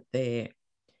weren't there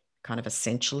kind of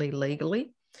essentially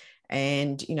legally.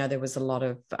 And, there was a lot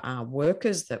of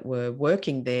workers that were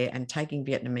working there and taking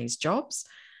Vietnamese jobs.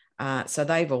 So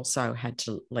they've also had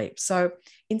to leave. So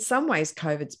in some ways,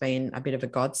 COVID's been a bit of a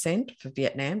godsend for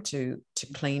Vietnam to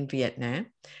clean Vietnam.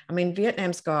 I mean,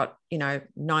 Vietnam's got,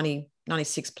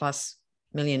 96 plus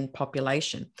million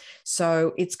population.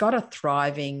 So it's got a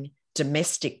thriving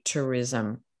domestic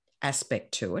tourism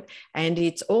aspect to it. And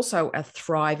it's also a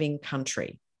thriving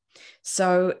country.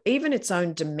 So even its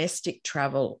own domestic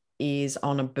travel is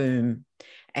on a boom,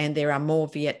 and there are more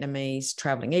Vietnamese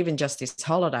traveling. Even just this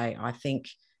holiday, I think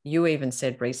you even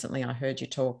said recently, I heard you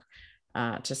talk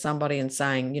to somebody and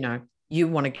saying, you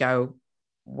want to go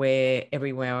where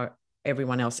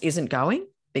everyone else isn't going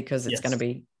because it's going to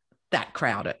be that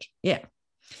crowded. Yeah.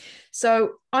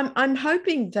 So I'm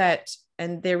hoping that,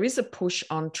 and there is a push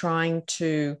on trying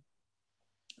to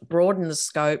broaden the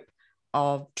scope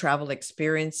of travel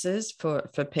experiences for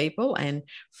people and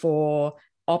for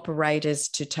operators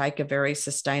to take a very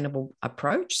sustainable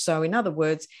approach. So in other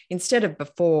words, instead of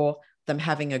before them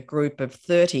having a group of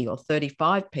 30 or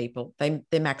 35 people, their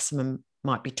maximum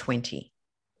might be 20.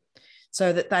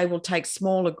 So that they will take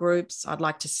smaller groups. I'd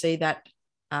like to see that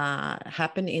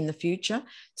happen in the future,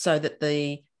 so that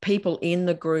the people in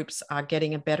the groups are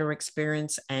getting a better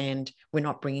experience and we're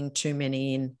not bringing too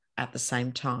many in at the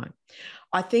same time.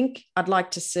 I think I'd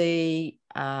like to see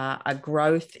a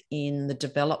growth in the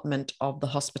development of the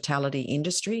hospitality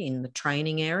industry in the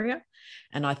training area.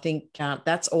 And I think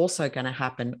that's also going to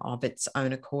happen of its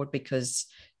own accord because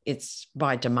it's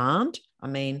by demand. I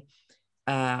mean,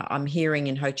 I'm hearing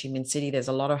in Ho Chi Minh City, there's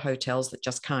a lot of hotels that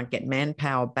just can't get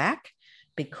manpower back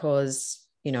because,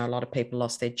 a lot of people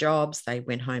lost their jobs. They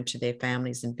went home to their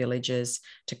families and villages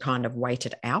to kind of wait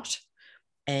it out.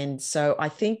 And so I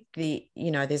think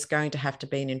there's going to have to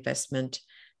be an investment,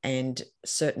 and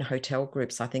certain hotel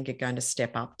groups, I think, are going to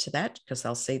step up to that because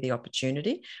they'll see the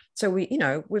opportunity. So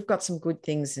we've got some good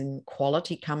things in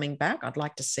quality coming back. I'd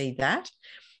like to see that.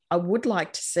 I would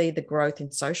like to see the growth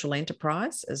in social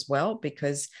enterprise as well,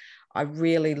 because I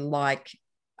really like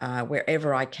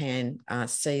wherever I can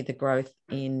see the growth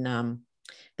in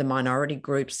the minority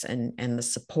groups and the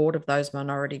support of those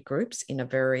minority groups in a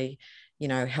very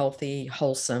healthy,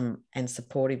 wholesome and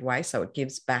supportive way. So it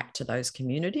gives back to those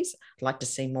communities. I'd like to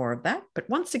see more of that. But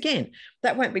once again,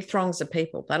 that won't be throngs of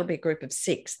people. That'll be a group of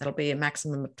 6. That'll be a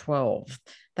maximum of 12,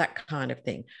 that kind of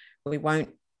thing. We won't,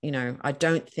 I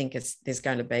don't think there's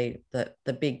going to be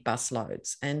the big bus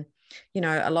loads. And,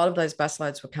 a lot of those bus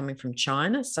loads were coming from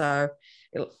China. So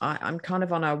I'm kind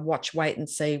of on a watch, wait and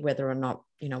see whether or not,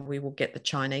 we will get the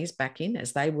Chinese back in,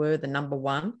 as they were the number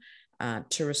one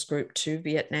tourist group to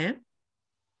Vietnam.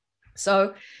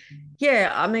 So,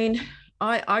 yeah, I mean,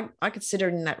 I could sit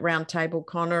in that round table,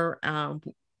 Connor,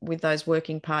 with those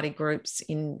working party groups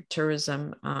in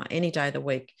tourism any day of the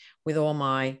week with all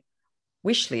my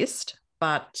wish list.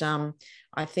 But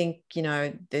I think,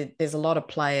 there's a lot of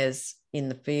players in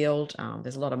the field.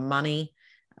 There's a lot of money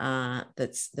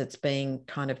that's being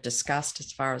kind of discussed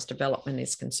as far as development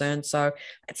is concerned. So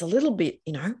it's a little bit,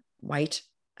 wait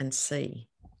and see.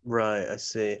 Right, I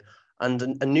see.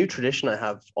 And a new tradition I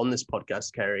have on this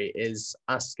podcast, Kerry, is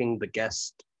asking the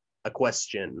guest a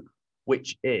question,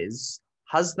 which is,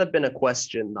 has there been a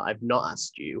question that I've not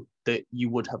asked you that you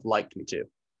would have liked me to?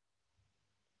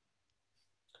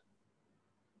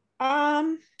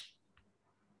 Well,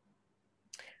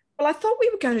 I thought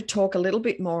we were going to talk a little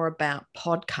bit more about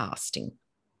podcasting.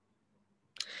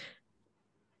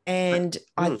 And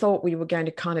I thought we were going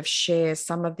to kind of share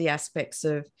some of the aspects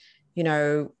of,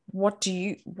 what do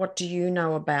you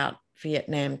know about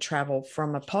Vietnam travel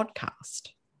from a podcast?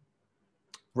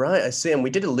 Right, I see. And we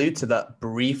did allude to that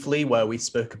briefly where we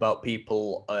spoke about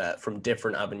people from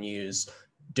different avenues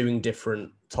doing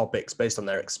different topics based on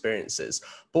their experiences.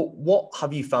 But what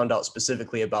have you found out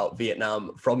specifically about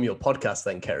Vietnam from your podcast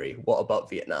then, Kerry? What about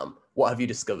Vietnam? What have you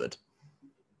discovered?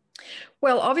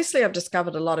 Well, obviously, I've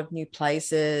discovered a lot of new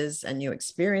places and new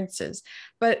experiences.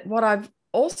 But what I've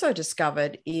also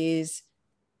discovered is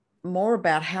more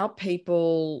about how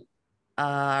people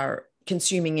are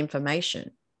consuming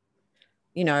information.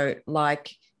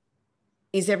 Like,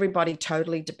 is everybody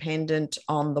totally dependent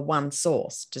on the one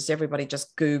source? Does everybody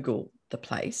just Google the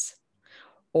place?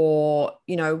 Or,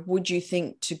 would you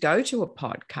think to go to a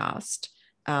podcast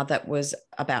that was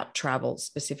about travel,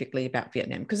 specifically about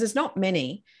Vietnam? Because there's not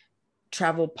many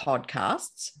travel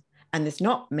podcasts and there's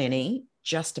not many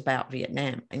just about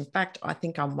Vietnam. In fact, I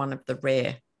think I'm one of the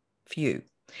rare few.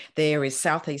 There is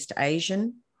Southeast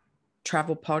Asian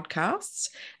travel podcasts,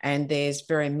 and there's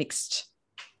very mixed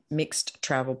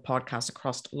travel podcasts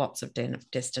across lots of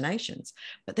destinations,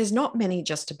 but there's not many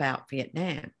just about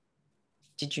Vietnam.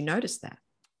 Did you notice that?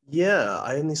 Yeah,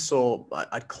 I only saw,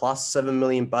 I'd class 7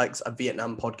 Million Bikes a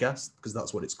Vietnam podcast because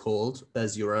that's what it's called.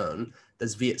 There's your own,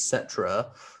 there's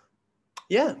Vietcetera.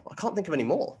 Yeah, I can't think of any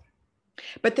more.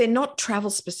 But they're not travel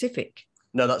specific.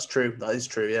 No, that's true. That is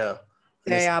true, yeah.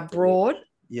 They are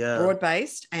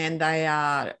broad-based, and they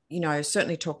are,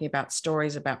 certainly talking about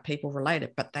stories about people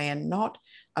related, but they are not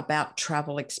about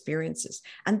travel experiences.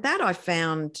 And that I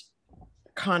found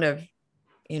kind of,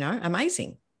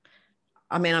 amazing.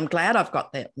 I mean, I'm glad I've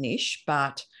got that niche,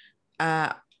 but,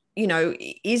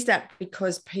 is that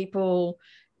because people,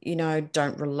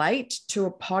 don't relate to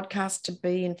a podcast to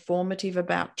be informative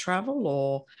about travel,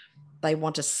 or they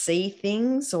want to see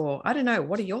things, or I don't know.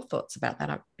 What are your thoughts about that?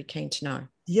 I'd be keen to know.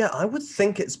 Yeah, I would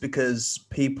think it's because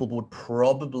people would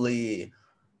probably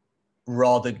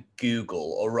rather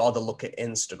Google or rather look at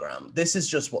Instagram. This is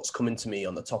just what's coming to me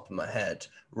on the top of my head,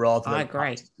 rather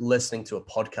than listening to a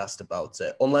podcast about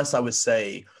it. Unless I was,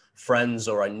 say, friends,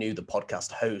 or I knew the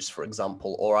podcast host, for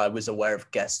example, or I was aware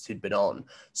of guests who'd been on.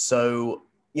 So,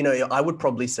 I would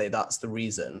probably say that's the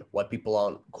reason why people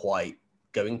aren't quite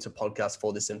going to podcasts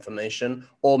for this information,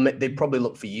 or they probably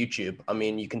look for YouTube. I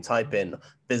mean, you can type in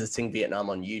visiting Vietnam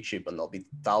on YouTube and there'll be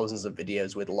thousands of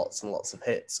videos with lots and lots of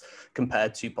hits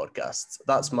compared to podcasts.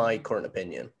 That's my current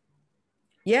opinion.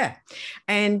 Yeah.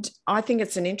 And I think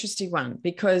it's an interesting one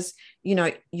because,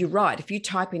 you're right. If you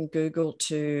type in Google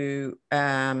to,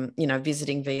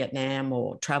 visiting Vietnam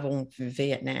or travel through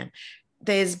Vietnam,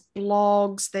 there's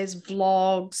blogs, there's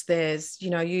vlogs, there's,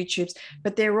 YouTubes,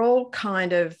 but they're all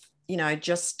kind of,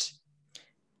 just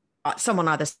someone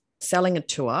either selling a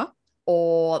tour,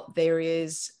 or there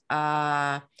is,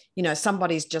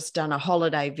 somebody's just done a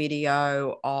holiday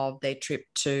video of their trip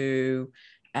to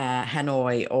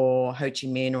Hanoi or Ho Chi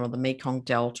Minh or the Mekong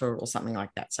Delta or something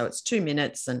like that. So it's 2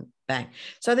 minutes and bang.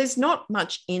 So there's not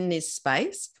much in this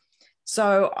space.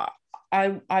 So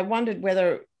I wondered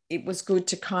whether it was good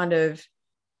to kind of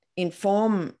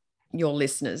inform your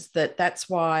listeners that that's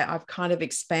why I've kind of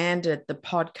expanded the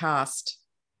podcast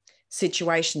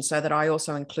situation so that I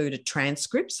also include a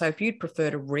transcript. So if you'd prefer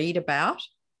to read about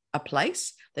a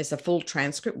place, there's a full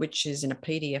transcript, which is in a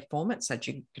PDF format so that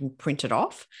you can print it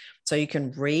off. So you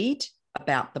can read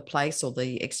about the place or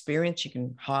the experience, you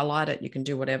can highlight it, you can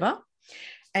do whatever.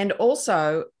 And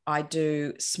also I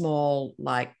do small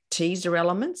like teaser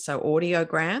elements, so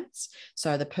audiograms.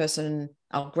 So the person,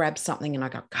 I'll grab something and I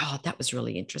go, God, that was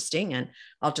really interesting. And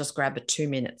I'll just grab a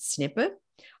 2-minute snippet.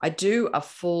 I do a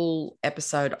full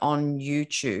episode on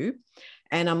YouTube,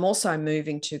 and I'm also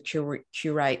moving to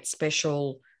curate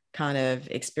special kind of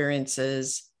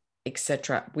experiences,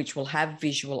 etc., which will have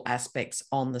visual aspects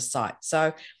on the site.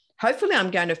 So hopefully I'm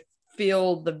going to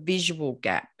fill the visual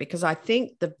gap, because I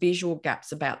think the visual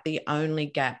gap's about the only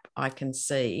gap I can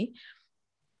see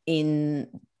in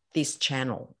this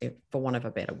channel, for want of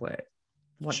a better word.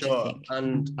 What do you think?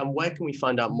 And where can we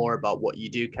find out more about what you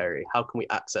do, Kerry? How can we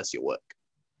access your work?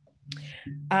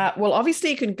 Well, obviously,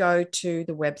 you can go to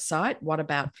the website,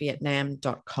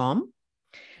 whataboutvietnam.com.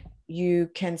 You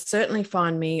can certainly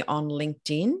find me on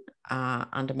LinkedIn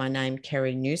under my name,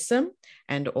 Kerry Newsome,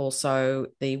 and also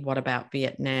the What About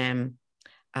Vietnam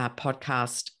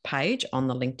podcast page on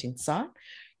the LinkedIn site.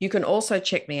 You can also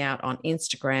check me out on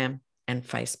Instagram and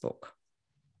Facebook.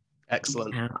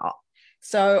 Excellent.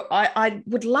 So I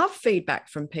would love feedback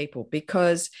from people,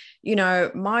 because, you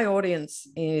know, my audience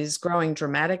is growing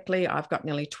dramatically. I've got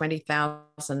nearly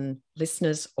 20,000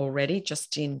 listeners already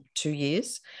just in 2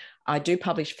 years. I do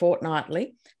publish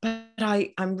fortnightly, but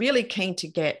I'm really keen to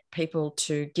get people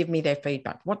to give me their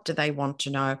feedback. What do they want to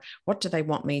know? What do they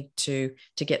want me to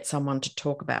get someone to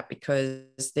talk about,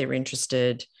 because they're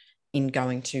interested in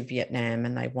going to Vietnam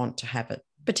and they want to have a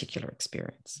particular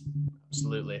experience?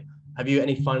 Absolutely. Have you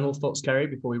any final thoughts, Kerry,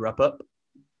 before we wrap up?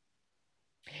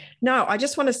 No, I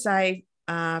just want to say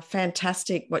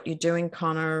fantastic what you're doing,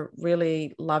 Connor.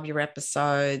 Really love your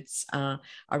episodes. I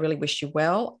really wish you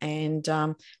well. And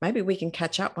maybe we can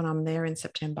catch up when I'm there in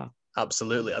September.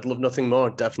 Absolutely. I'd love nothing more.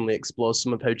 Definitely explore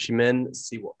some of Ho Chi Minh,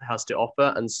 see what it has to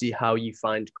offer, and see how you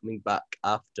find coming back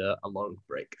after a long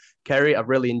break. Kerry, I've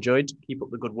really enjoyed. Keep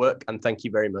up the good work, and thank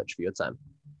you very much for your time.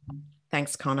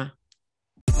 Thanks, Connor.